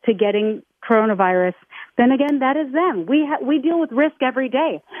themselves to getting coronavirus, then again, that is them. We deal with risk every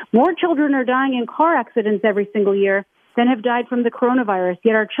day. More children are dying in car accidents every single year than have died from the coronavirus,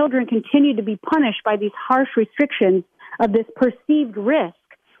 yet our children continue to be punished by these harsh restrictions of this perceived risk,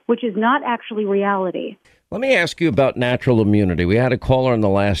 which is not actually reality. Let me ask you about natural immunity. We had a caller in the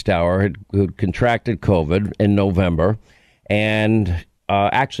last hour who contracted COVID in November and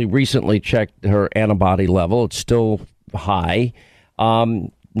actually recently checked her antibody level. It's still high.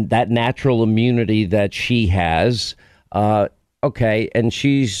 That natural immunity that she has, and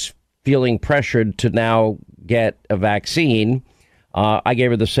she's feeling pressured to now get a vaccine. I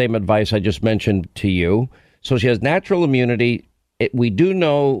gave her the same advice I just mentioned to you. So she has natural immunity. We do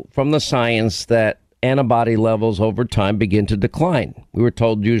know from the science that antibody levels over time begin to decline. We were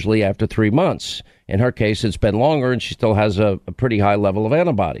told usually after 3 months. In her case, it's been longer, and she still has a pretty high level of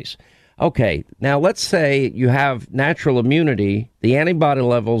antibodies. Okay, now let's say you have natural immunity. The antibody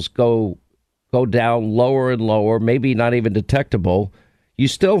levels go down lower and lower, maybe not even detectable. You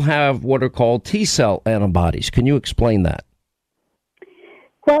still have what are called T-cell antibodies. Can you explain that?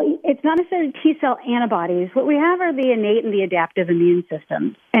 Well, it's not necessarily T-cell antibodies. What we have are the innate and the adaptive immune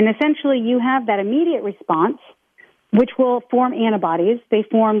systems. And essentially, you have that immediate response, which will form antibodies. They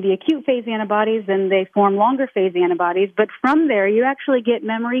form the acute phase antibodies, and they form longer phase antibodies. But from there, you actually get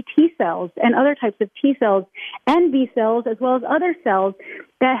memory T cells and other types of T cells and B cells, as well as other cells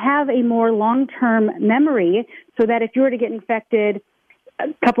that have a more long-term memory, so that if you were to get infected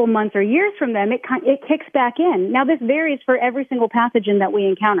a couple months or years from them, it kicks back in. Now, this varies for every single pathogen that we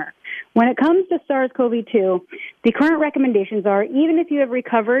encounter. When it comes to SARS-CoV-2, the current recommendations are, even if you have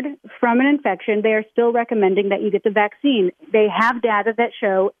recovered from an infection, they are still recommending that you get the vaccine. They have data that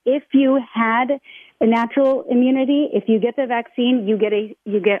show if you had a natural immunity, if you get the vaccine, you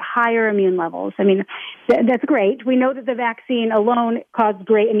get higher immune levels. I mean, that's great. We know that the vaccine alone caused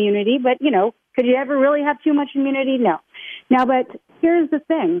great immunity, but, could you ever really have too much immunity? No. Now, but here's the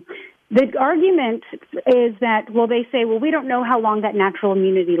thing. The argument is that, they say, we don't know how long that natural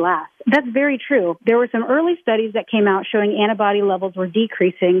immunity lasts. That's very true. There were some early studies that came out showing antibody levels were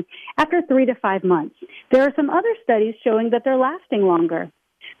decreasing after 3 to 5 months. There are some other studies showing that they're lasting longer.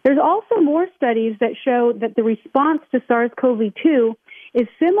 There's also more studies that show that the response to SARS-CoV-2 is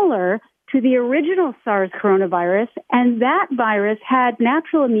similar to the original SARS coronavirus, and that virus had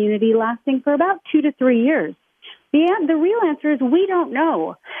natural immunity lasting for about 2 to 3 years. The real answer is we don't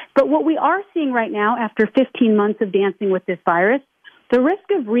know. But what we are seeing right now, after 15 months of dancing with this virus, the risk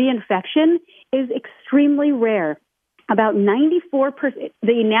of reinfection is extremely rare. About 94%,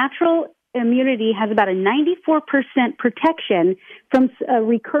 the natural immunity has about a 94% protection from a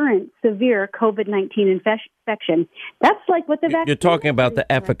recurrent severe COVID-19 infection. That's like what the vaccine... You're talking about the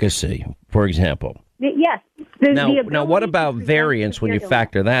efficacy, for example. Yes. Now, what about variants when you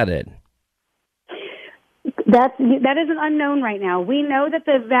factor that in? That is an unknown right now. We know that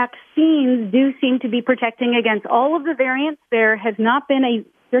the vaccines do seem to be protecting against all of the variants. There has not been a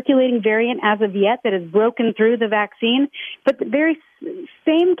circulating variant as of yet that has broken through the vaccine, but the very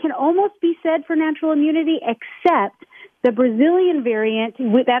same can almost be said for natural immunity, except the Brazilian variant,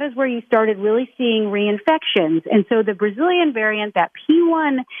 that is where you started really seeing reinfections. And so the Brazilian variant, that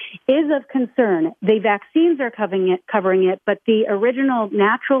P1, is of concern. The vaccines are covering it, but the original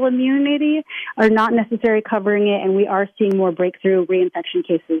natural immunity are not necessarily covering it, and we are seeing more breakthrough reinfection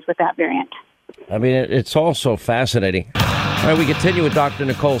cases with that variant. I mean, it's all so fascinating. All right, we continue with Dr.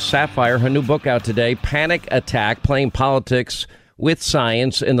 Nicole Saphier. Her new book out today, Panic Attack, Playing Politics with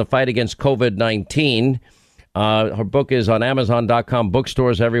Science in the Fight Against COVID-19. Her book is on Amazon.com,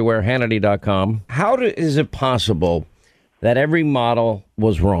 bookstores everywhere, Hannity.com. How is it possible that every model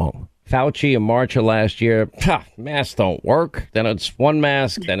was wrong? Fauci in March of last year, masks don't work. Then it's one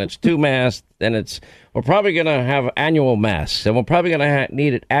mask, then it's two masks, then we're probably going to have annual masks, and we're probably going to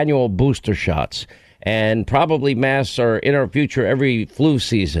need annual booster shots. And probably masks are in our future every flu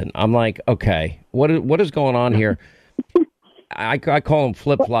season. I'm like, okay, what is going on here? I call him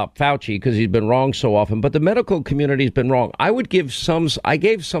flip-flop Fauci because he's been wrong so often, but the medical community's been wrong. I gave some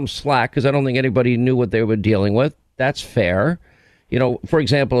slack because I don't think anybody knew what they were dealing with. That's fair. For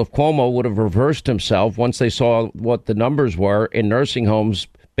example, if Cuomo would have reversed himself once they saw what the numbers were in nursing homes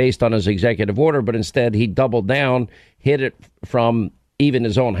based on his executive order, but instead he doubled down, hid it from even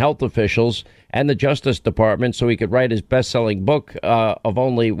his own health officials and the Justice Department so he could write his best-selling book of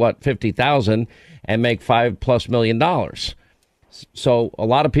only, $50,000 and make $5+ million. So a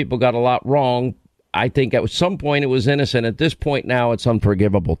lot of people got a lot wrong. I think at some point it was innocent. At this point now, it's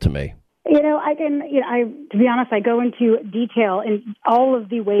unforgivable to me. To be honest, I go into detail in all of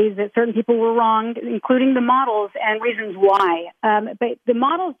the ways that certain people were wronged, including the models and reasons why. But the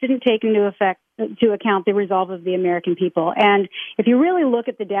models didn't take into account the resolve of the American people. And if you really look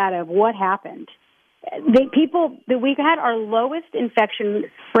at the data of what happened, we had our lowest infection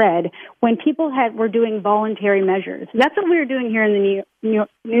spread when people were doing voluntary measures. That's what we were doing here in the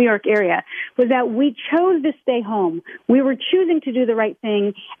New York area, was that we chose to stay home. We were choosing to do the right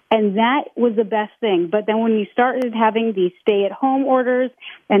thing, and that was the best thing. But then when you started having the stay-at-home orders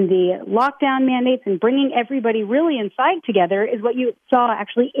and the lockdown mandates and bringing everybody really inside together is what you saw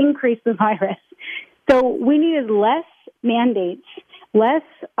actually increase the virus. So we needed less mandates, less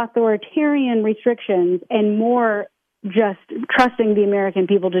authoritarian restrictions, and more just trusting the American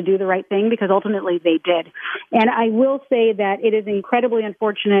people to do the right thing, because ultimately they did. And I will say that it is incredibly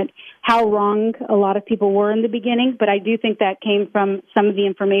unfortunate how wrong a lot of people were in the beginning, but I do think that came from some of the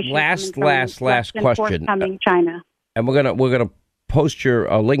information. Last question. Coming China. And we're gonna post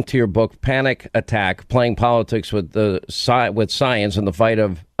a link to your book, Panic Attack: Playing Politics with Science in the Fight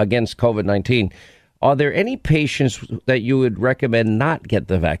Against COVID-19. Are there any patients that you would recommend not get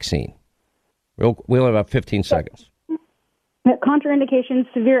the vaccine? We only have about 15 seconds.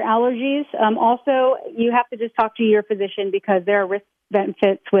 Contraindications, severe allergies. Also, you have to just talk to your physician because there are risk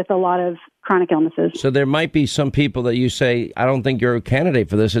benefits with a lot of chronic illnesses. So there might be some people that you say, I don't think you're a candidate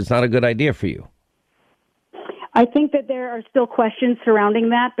for this. It's not a good idea for you. I think that there are still questions surrounding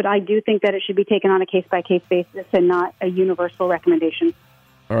that, but I do think that it should be taken on a case-by-case basis and not a universal recommendation.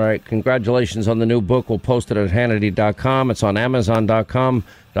 All right. Congratulations on the new book. We'll post it at Hannity.com. It's on Amazon.com.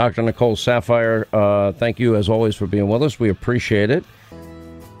 Dr. Nicole Saphier, thank you, as always, for being with us. We appreciate it.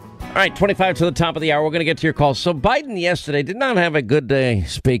 All right, 25 to the top of the hour. We're going to get to your calls. So Biden yesterday did not have a good day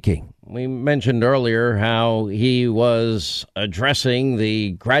speaking. We mentioned earlier how he was addressing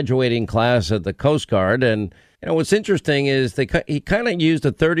the graduating class at the Coast Guard. And, you know, what's interesting is he kind of used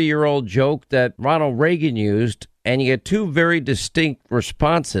a 30-year-old joke that Ronald Reagan used, and you get two very distinct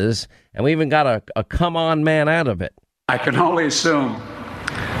responses. And we even got a come on man out of it. I can only assume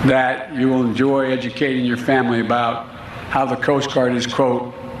that you will enjoy educating your family about how the Coast Guard is,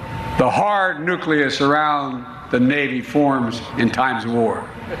 quote, the hard nucleus around the Navy forms in times of war.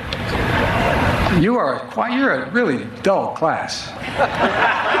 You're a really dull class.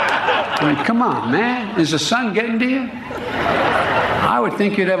 I mean, come on, man. Is the sun getting to you? I would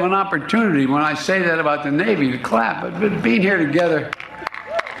think you'd have an opportunity when I say that about the Navy to clap, but being here together.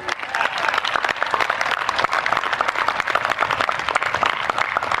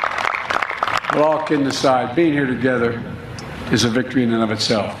 Well, all kidding aside, being here together is a victory in and of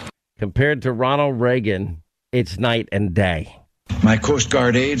itself. Compared to Ronald Reagan, it's night and day. My Coast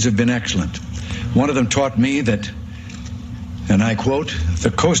Guard aides have been excellent. One of them taught me that, and I quote, the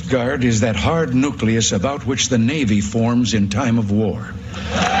Coast Guard is that hard nucleus about which the Navy forms in time of war. Wow,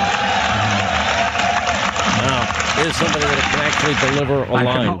 here's somebody that can actually deliver a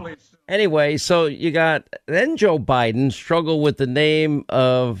line. Anyway, so you got then Joe Biden struggled with the name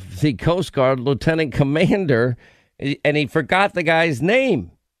of the Coast Guard Lieutenant Commander, and he forgot the guy's name.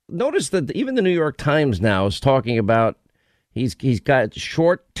 Notice that even the New York Times now is talking about he's got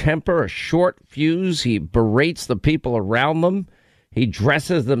short temper, a short fuse. He berates the people around them. He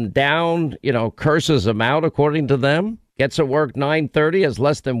dresses them down, curses them out, according to them. Gets at work 9:30, has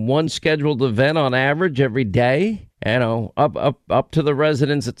less than one scheduled event on average every day. Up to the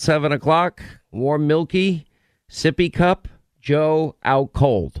residence at 7 o'clock. Warm milky, sippy cup. Joe out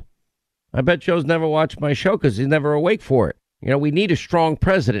cold. I bet Joe's never watched my show because he's never awake for it. We need a strong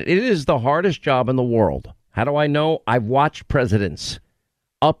president. It is the hardest job in the world. How do I know? I've watched presidents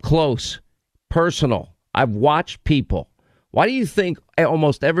up close, personal. I've watched people. Why do you think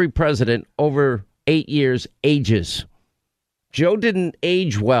almost every president over 8 years ages? Joe didn't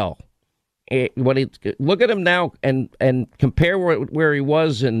age well. Look at him now and compare where he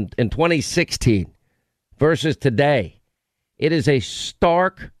was in 2016 versus today. It is a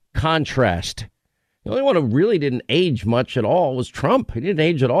stark contrast. The only one who really didn't age much at all was Trump. He didn't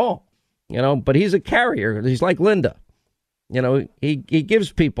age at all, but he's a carrier. He's like Linda. He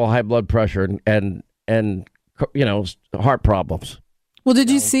gives people high blood pressure and heart problems. Well,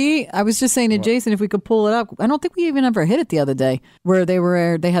 did you see? I was just saying to Jason, if we could pull it up. I don't think we even ever hit it the other day where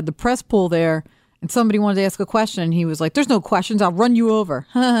they had the press pool there and somebody wanted to ask a question. And he was like, there's no questions. I'll run you over.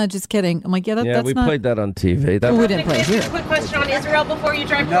 Just kidding. I'm like, that's we not... played that on TV. We didn't play it here. Quick question on Israel before you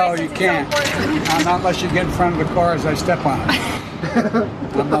drive. No, you can't. Not unless you get in front of the car as I step on it.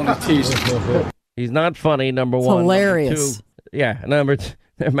 I'm only teasing. He's not funny, number it's one. Hilarious. Number two,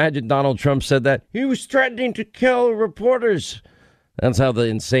 imagine Donald Trump said that. He was threatening to kill reporters. That's how the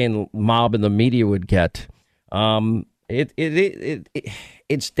insane mob in the media would get.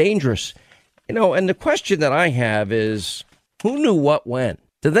 It's dangerous. And the question that I have is, who knew what when?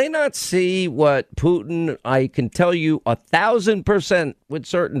 Did they not see what Putin, I can tell you 1,000% with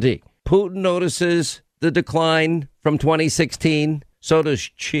certainty. Putin notices the decline from 2016. So does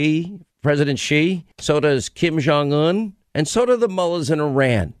President Xi. So does Kim Jong-un. And so do the mullahs in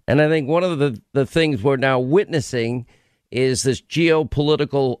Iran. And I think one of the things we're now witnessing is this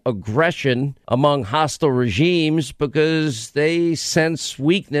geopolitical aggression among hostile regimes because they sense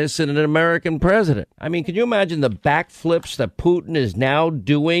weakness in an American president. I mean, can you imagine the backflips that Putin is now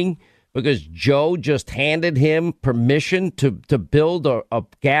doing because Joe just handed him permission to build a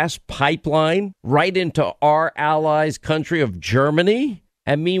gas pipeline right into our allies' country of Germany,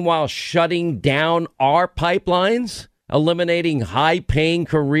 and meanwhile shutting down our pipelines, eliminating high-paying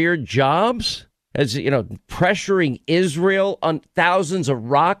career jobs? As pressuring Israel on thousands of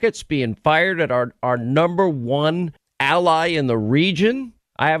rockets being fired at our number one ally in the region.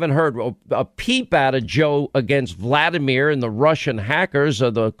 I haven't heard a peep out of Joe against Vladimir and the Russian hackers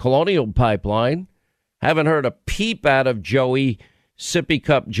of the Colonial Pipeline. Haven't heard a peep out of Joey Sippy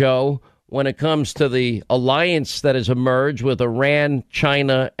Cup Joe when it comes to the alliance that has emerged with Iran,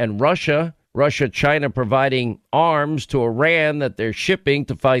 China, and Russia. China providing arms to Iran that they're shipping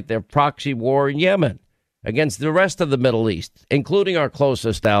to fight their proxy war in Yemen against the rest of the Middle East, including our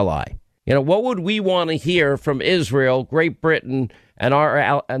closest ally. What would we want to hear from Israel, Great Britain, and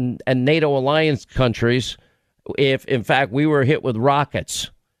our and NATO alliance countries if, in fact, we were hit with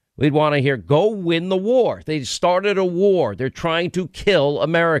rockets We'd want to hear, go win the war. They started a war. They're trying to kill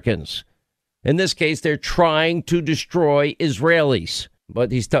Americans. In this case, they're trying to destroy Israelis.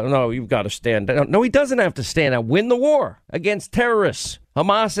 But he's telling, no, you've got to stand down. No, he doesn't have to stand down. Win the war against terrorists.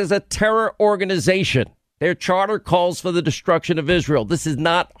 Hamas is a terror organization. Their charter calls for the destruction of Israel. This is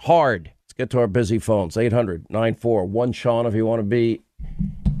not hard. Let's get to our busy phones. 800-941-SEAN if you want to be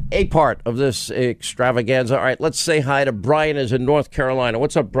a part of this extravaganza. All right, let's say hi to Brian is in North Carolina.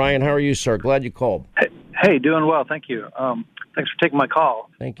 What's up, Brian? How are you, sir? Glad you called. Hey, doing well. Thank you. Thanks for taking my call.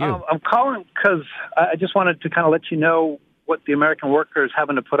 Thank you. I'm calling because I just wanted to kind of let you know what the American worker is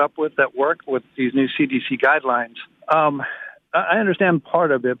having to put up with at work with these new CDC guidelines. I understand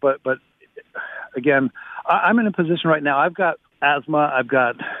part of it, but again, I'm in a position right now. I've got asthma. I've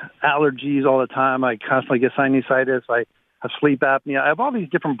got allergies all the time. I constantly get sinusitis. I have sleep apnea. I have all these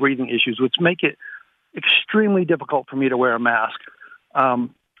different breathing issues, which make it extremely difficult for me to wear a mask. I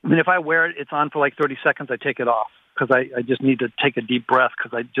mean, if I wear it, it's on for like 30 seconds. I take it off because I just need to take a deep breath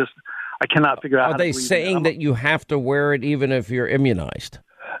because I cannot figure out how to breathe. Are they saying that you have to wear it even if you're immunized?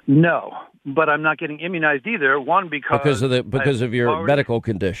 No, but I'm not getting immunized either. One, because of your medical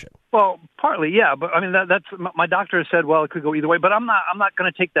condition. Well, partly, yeah. But I mean, that's my doctor said. Well, it could go either way. But I'm not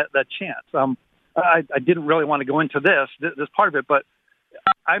going to take that chance. I didn't really want to go into this part of it, but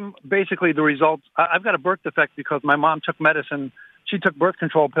I'm basically the result. I've got a birth defect because my mom took medicine. She took birth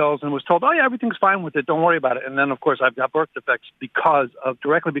control pills and was told, "Oh yeah, everything's fine with it. Don't worry about it." And then, of course, I've got birth defects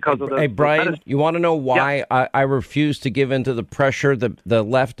directly because of the. Hey, Brian, medicine. You want to know why I refuse to give in to the pressure the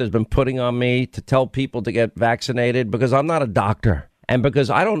left has been putting on me to tell people to get vaccinated? Because I'm not a doctor, and because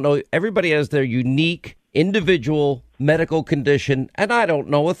I don't know. Everybody has their unique individual medical condition, and I don't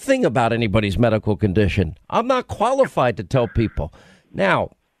know a thing about anybody's medical condition. I'm not qualified to tell people.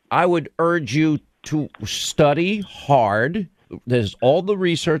 Now, I would urge you to study hard. There's all the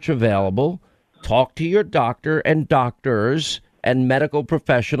research available. Talk to your doctor and doctors and medical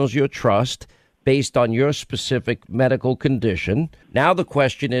professionals you trust based on your specific medical condition. Now the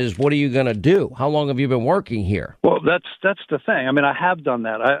question is, what are you going to do? How long have you been working here? Well, that's the thing. I mean, I have done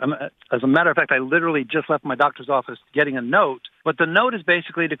that. As a matter of fact, I literally just left my doctor's office getting a note. But the note is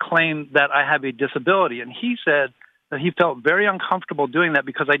basically to claim that I have a disability. And he said that he felt very uncomfortable doing that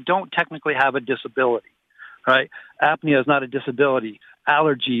because I don't technically have a disability. Right? Apnea is not a disability.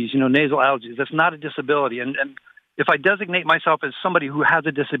 Allergies, nasal allergies, that's not a disability. And if I designate myself as somebody who has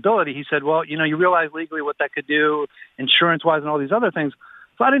a disability, he said, well, you realize legally what that could do, insurance-wise and all these other things.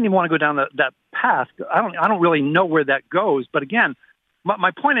 So I didn't even want to go down that path. I don't really know where that goes. But again,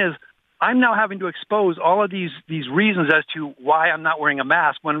 my point is I'm now having to expose all of these reasons as to why I'm not wearing a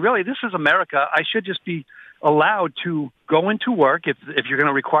mask when really this is America. I should just be allowed to go into work if you're going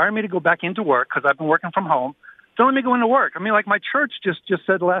to require me to go back into work because I've been working from home. Don't let me go into work. I mean, like my church just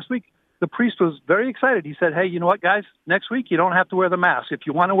said last week, the priest was very excited. He said, hey, you know what, guys? Next week, you don't have to wear the mask. If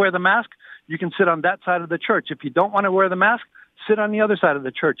you want to wear the mask, you can sit on that side of the church. If you don't want to wear the mask, sit on the other side of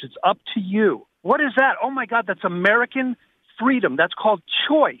the church. It's up to you. What is that? Oh, my God, that's American freedom. That's called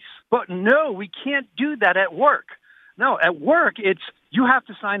choice. But no, we can't do that at work. No, at work, you have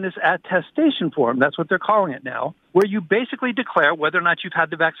to sign this attestation form. That's what they're calling it now, where you basically declare whether or not you've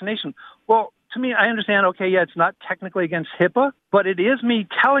had the vaccination. Well, to me, I understand, okay, yeah, it's not technically against HIPAA, but it is me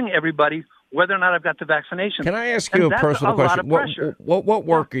telling everybody whether or not I've got the vaccination. Can I ask you a personal question? What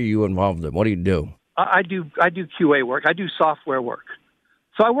work are you involved in? What do you do? I do QA work. I do software work.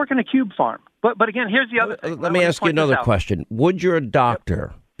 So I work in a cube farm. But again, here's the other thing. Let me ask you another question. Would your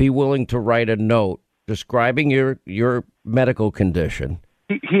doctor be willing to write a note describing your medical condition?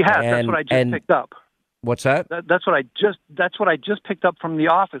 He has. That's what I just picked up. What's that? That's what I just picked up from the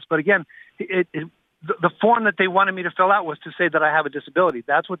office. But again, the form that they wanted me to fill out was to say that I have a disability.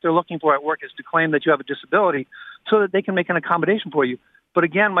 That's what they're looking for at work, is to claim that you have a disability so that they can make an accommodation for you. But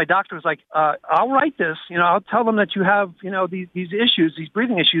again, my doctor was like, I'll write this. I'll tell them that you have, these issues, these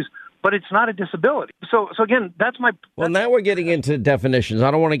breathing issues, but it's not a disability. So again, that's my. Well, now we're getting into definitions. I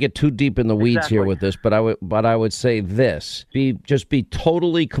don't want to get too deep in the weeds here with this, but I would say this: be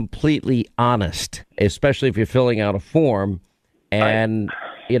totally, completely honest, especially if you're filling out a form, and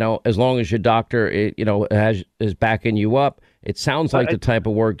as long as your doctor, is backing you up. It sounds like the type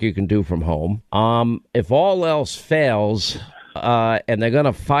of work you can do from home. If all else fails, and they're going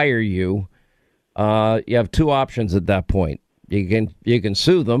to fire you, you have two options at that point. You can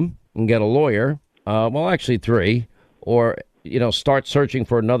sue them and get a lawyer. Well, actually three, or start searching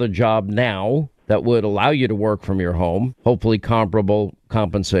for another job now that would allow you to work from your home, hopefully comparable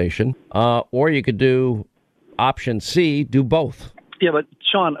compensation. Or you could do option C, do both. Yeah, but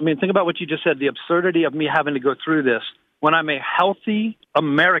Sean, I mean, think about what you just said. The absurdity of me having to go through this. when I'm a healthy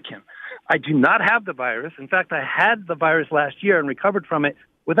American. I do not have the virus. In fact, I had the virus last year and recovered from it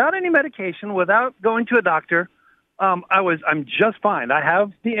without any medication, without going to a doctor. I'm just fine. I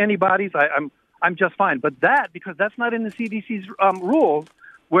have the antibodies. I'm just fine. But because that's not in the CDC's rules,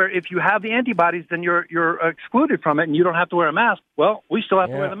 where if you have the antibodies, then you're excluded from it and you don't have to wear a mask. Well, we still have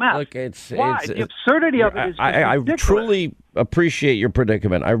to wear the mask. Look, Why? The absurdity of it is I truly appreciate your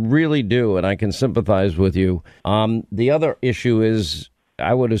predicament. I really do, and I can sympathize with you. The other issue is,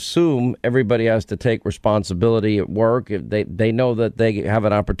 I would assume everybody has to take responsibility at work. If they know that they have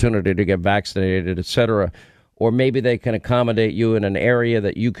an opportunity to get vaccinated, et cetera, or maybe they can accommodate you in an area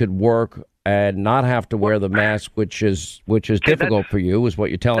that you could work and not have to wear the mask, which is difficult for you, is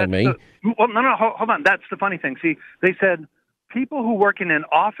what you're telling me. No, hold on. That's the funny thing. See, they said people who work in an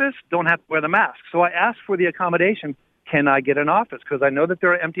office don't have to wear the mask. So I asked for the accommodation. Can I get an office? Because I know that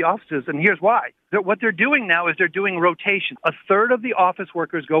there are empty offices, and here's why. What they're doing now is they're doing rotation. A third of the office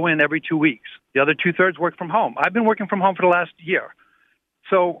workers go in every 2 weeks. The other two-thirds work from home. I've been working from home for the last year.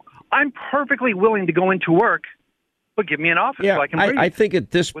 So I'm perfectly willing to go into work, but give me an office so I can breathe. I think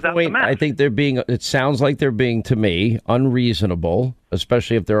at this point, I think it sounds like they're being, to me, unreasonable,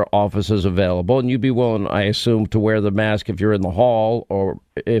 especially if there are offices available. And you'd be willing, I assume, to wear the mask if you're in the hall, or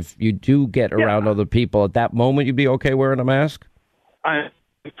if you do get around other people at that moment, you'd be okay wearing a mask? I'm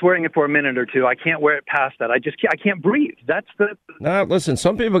wearing it for a minute or two. I can't wear it past that. I can't breathe. That's the... No, listen,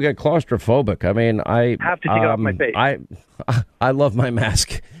 some people get claustrophobic. I mean, I have to take it off my face. I love my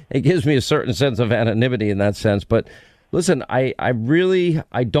mask. It gives me a certain sense of anonymity in that sense. But listen, I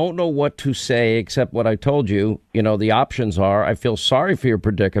don't know what to say except what I told you. You know, the options are, I feel sorry for your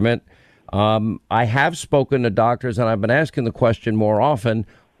predicament. I have spoken to doctors, and I've been asking the question more often.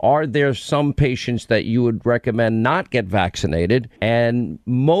 Are there some patients that you would recommend not get vaccinated? And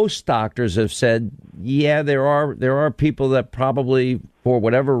most doctors have said, yeah, there are people that probably, for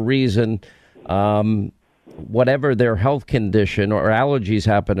whatever reason, whatever their health condition or allergies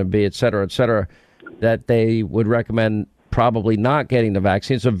happen to be, et cetera, that they would recommend probably not getting the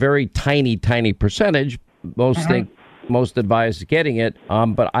vaccine. It's a very tiny percentage. Most advise getting it.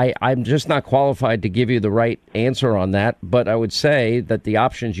 But I'm just not qualified to give you the right answer on that. But I would say that the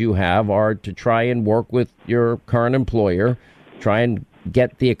options you have are to try and work with your current employer, try and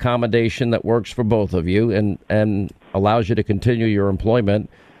get the accommodation that works for both of you and allows you to continue your employment.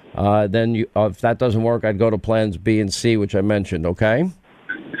 Then if that doesn't work, I'd go to plans B and C, which I mentioned, okay?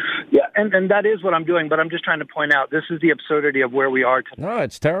 Yeah, and that is what I'm doing, but I'm just trying to point out this is the absurdity of where we are today. No,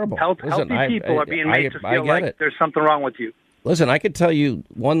 it's terrible. Healthy people are being made to feel like there's something wrong with you. Listen, I could tell you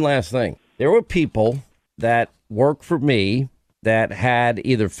one last thing. There were people that work for me that had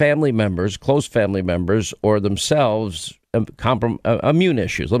either family members, close family members, or themselves immune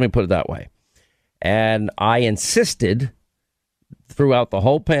issues. Let me put it that way. And I insisted throughout the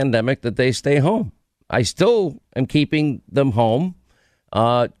whole pandemic that they stay home. I still am keeping them home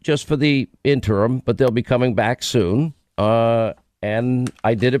just for the interim, but they'll be coming back soon. And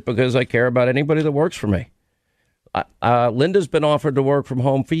I did it because I care about anybody that works for me. Linda's been offered to work from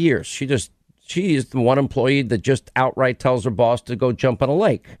home for years. She is the one employee that just outright tells her boss to go jump on a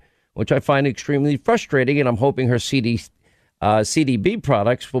lake, which I find extremely frustrating. And I'm hoping her CDB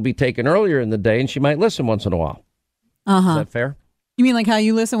products will be taken earlier in the day, and she might listen once in a while. Is that fair? You mean like how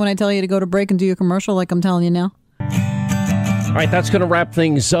you listen when I tell you to go to break and do your commercial like I'm telling you now? All right, that's going to wrap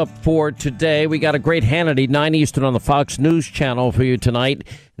things up for today. We got a great Hannity, 9 Eastern on the Fox News Channel for you tonight.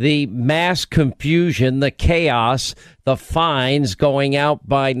 The mass confusion, the chaos, the fines going out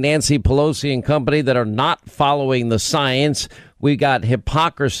by Nancy Pelosi and company that are not following the science. We got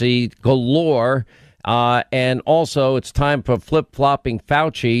hypocrisy galore. And also, it's time for flip-flopping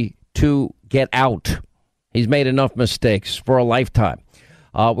Fauci to get out. He's made enough mistakes for a lifetime.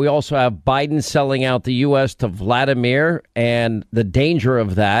 We also have Biden selling out the U.S. to Vladimir and the danger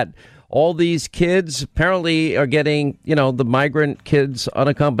of that. All these kids apparently are getting, the migrant kids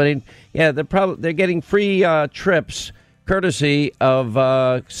unaccompanied. Yeah, they're getting free trips courtesy of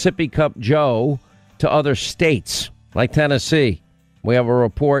Sippy Cup Joe to other states like Tennessee. We have a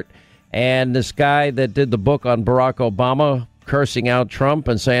report. And this guy that did the book on Barack Obama cursing out Trump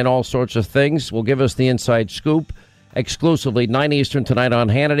and saying all sorts of things will give us the inside scoop exclusively 9 Eastern tonight on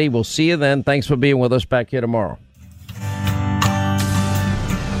Hannity. We'll see you then. Thanks for being with us. Back here tomorrow.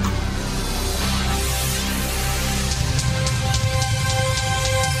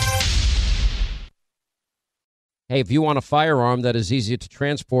 Hey, if you want a firearm that is easy to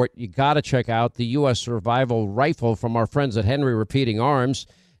transport, you got to check out the U.S. Survival Rifle from our friends at Henry Repeating Arms.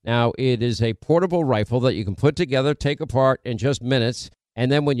 Now, it is a portable rifle that you can put together, take apart in just minutes.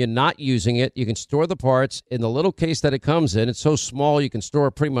 And then when you're not using it, you can store the parts in the little case that it comes in. It's so small you can store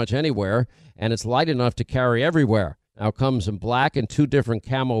it pretty much anywhere, and it's light enough to carry everywhere. Now it comes in black and 2 different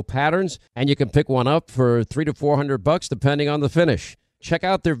camo patterns, and you can pick one up for $300 to $400 depending on the finish. Check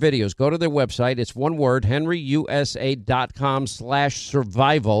out their videos. Go to their website. It's one word,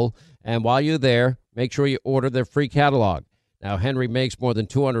 henryusa.com/survival. And while you're there, make sure you order their free catalog. Now, Henry makes more than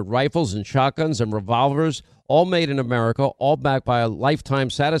 200 rifles and shotguns and revolvers, all made in America, all backed by a lifetime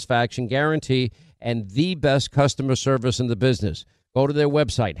satisfaction guarantee and the best customer service in the business. Go to their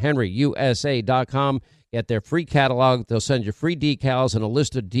website, henryusa.com. Get their free catalog. They'll send you free decals and a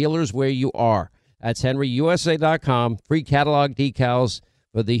list of dealers where you are. That's henryusa.com. Free catalog decals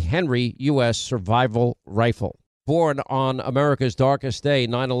for the Henry U.S. Survival Rifle. Born on America's darkest day,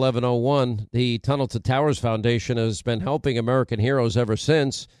 9/11/01, the Tunnel to Towers Foundation has been helping American heroes ever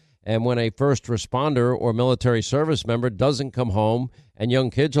since. And when a first responder or military service member doesn't come home and young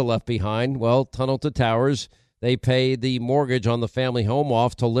kids are left behind, well, Tunnel to Towers, they pay the mortgage on the family home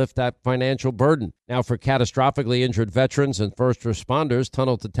off to lift that financial burden. Now, for catastrophically injured veterans and first responders,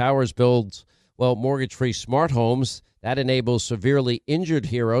 Tunnel to Towers builds, well, mortgage-free smart homes. That enables severely injured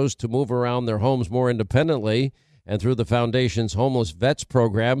heroes to move around their homes more independently. And through the Foundation's Homeless Vets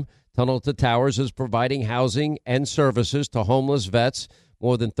program, Tunnel to Towers is providing housing and services to homeless vets.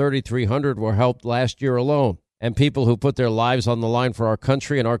 More than 3,300 were helped last year alone. And people who put their lives on the line for our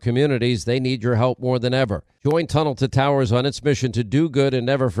country and our communities, they need your help more than ever. Join Tunnel to Towers on its mission to do good and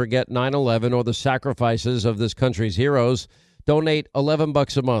never forget 9/11 or the sacrifices of this country's heroes. Donate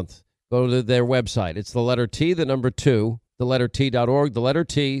 $11 a month. Go to their website. It's the letter T, the number 2, the letter T.org, the letter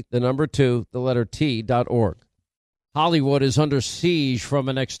T, the number 2, the letter T.org. Hollywood is under siege from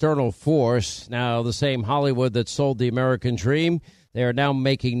an external force. Now, the same Hollywood that sold the American dream, they are now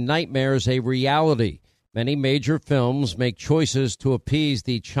making nightmares a reality. Many major films make choices to appease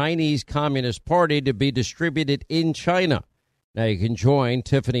the Chinese Communist Party to be distributed in China. Now, you can join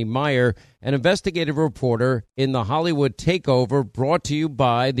Tiffany Meyer, an investigative reporter in the Hollywood Takeover, brought to you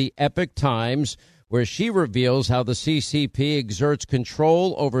by the Epoch Times, where she reveals how the CCP exerts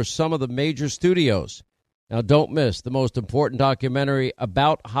control over some of the major studios. Now, don't miss the most important documentary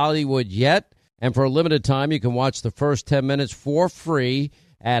about Hollywood yet. And for a limited time, you can watch the first 10 minutes for free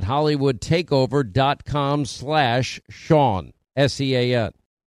at HollywoodTakeover.com/Sean, SEAN.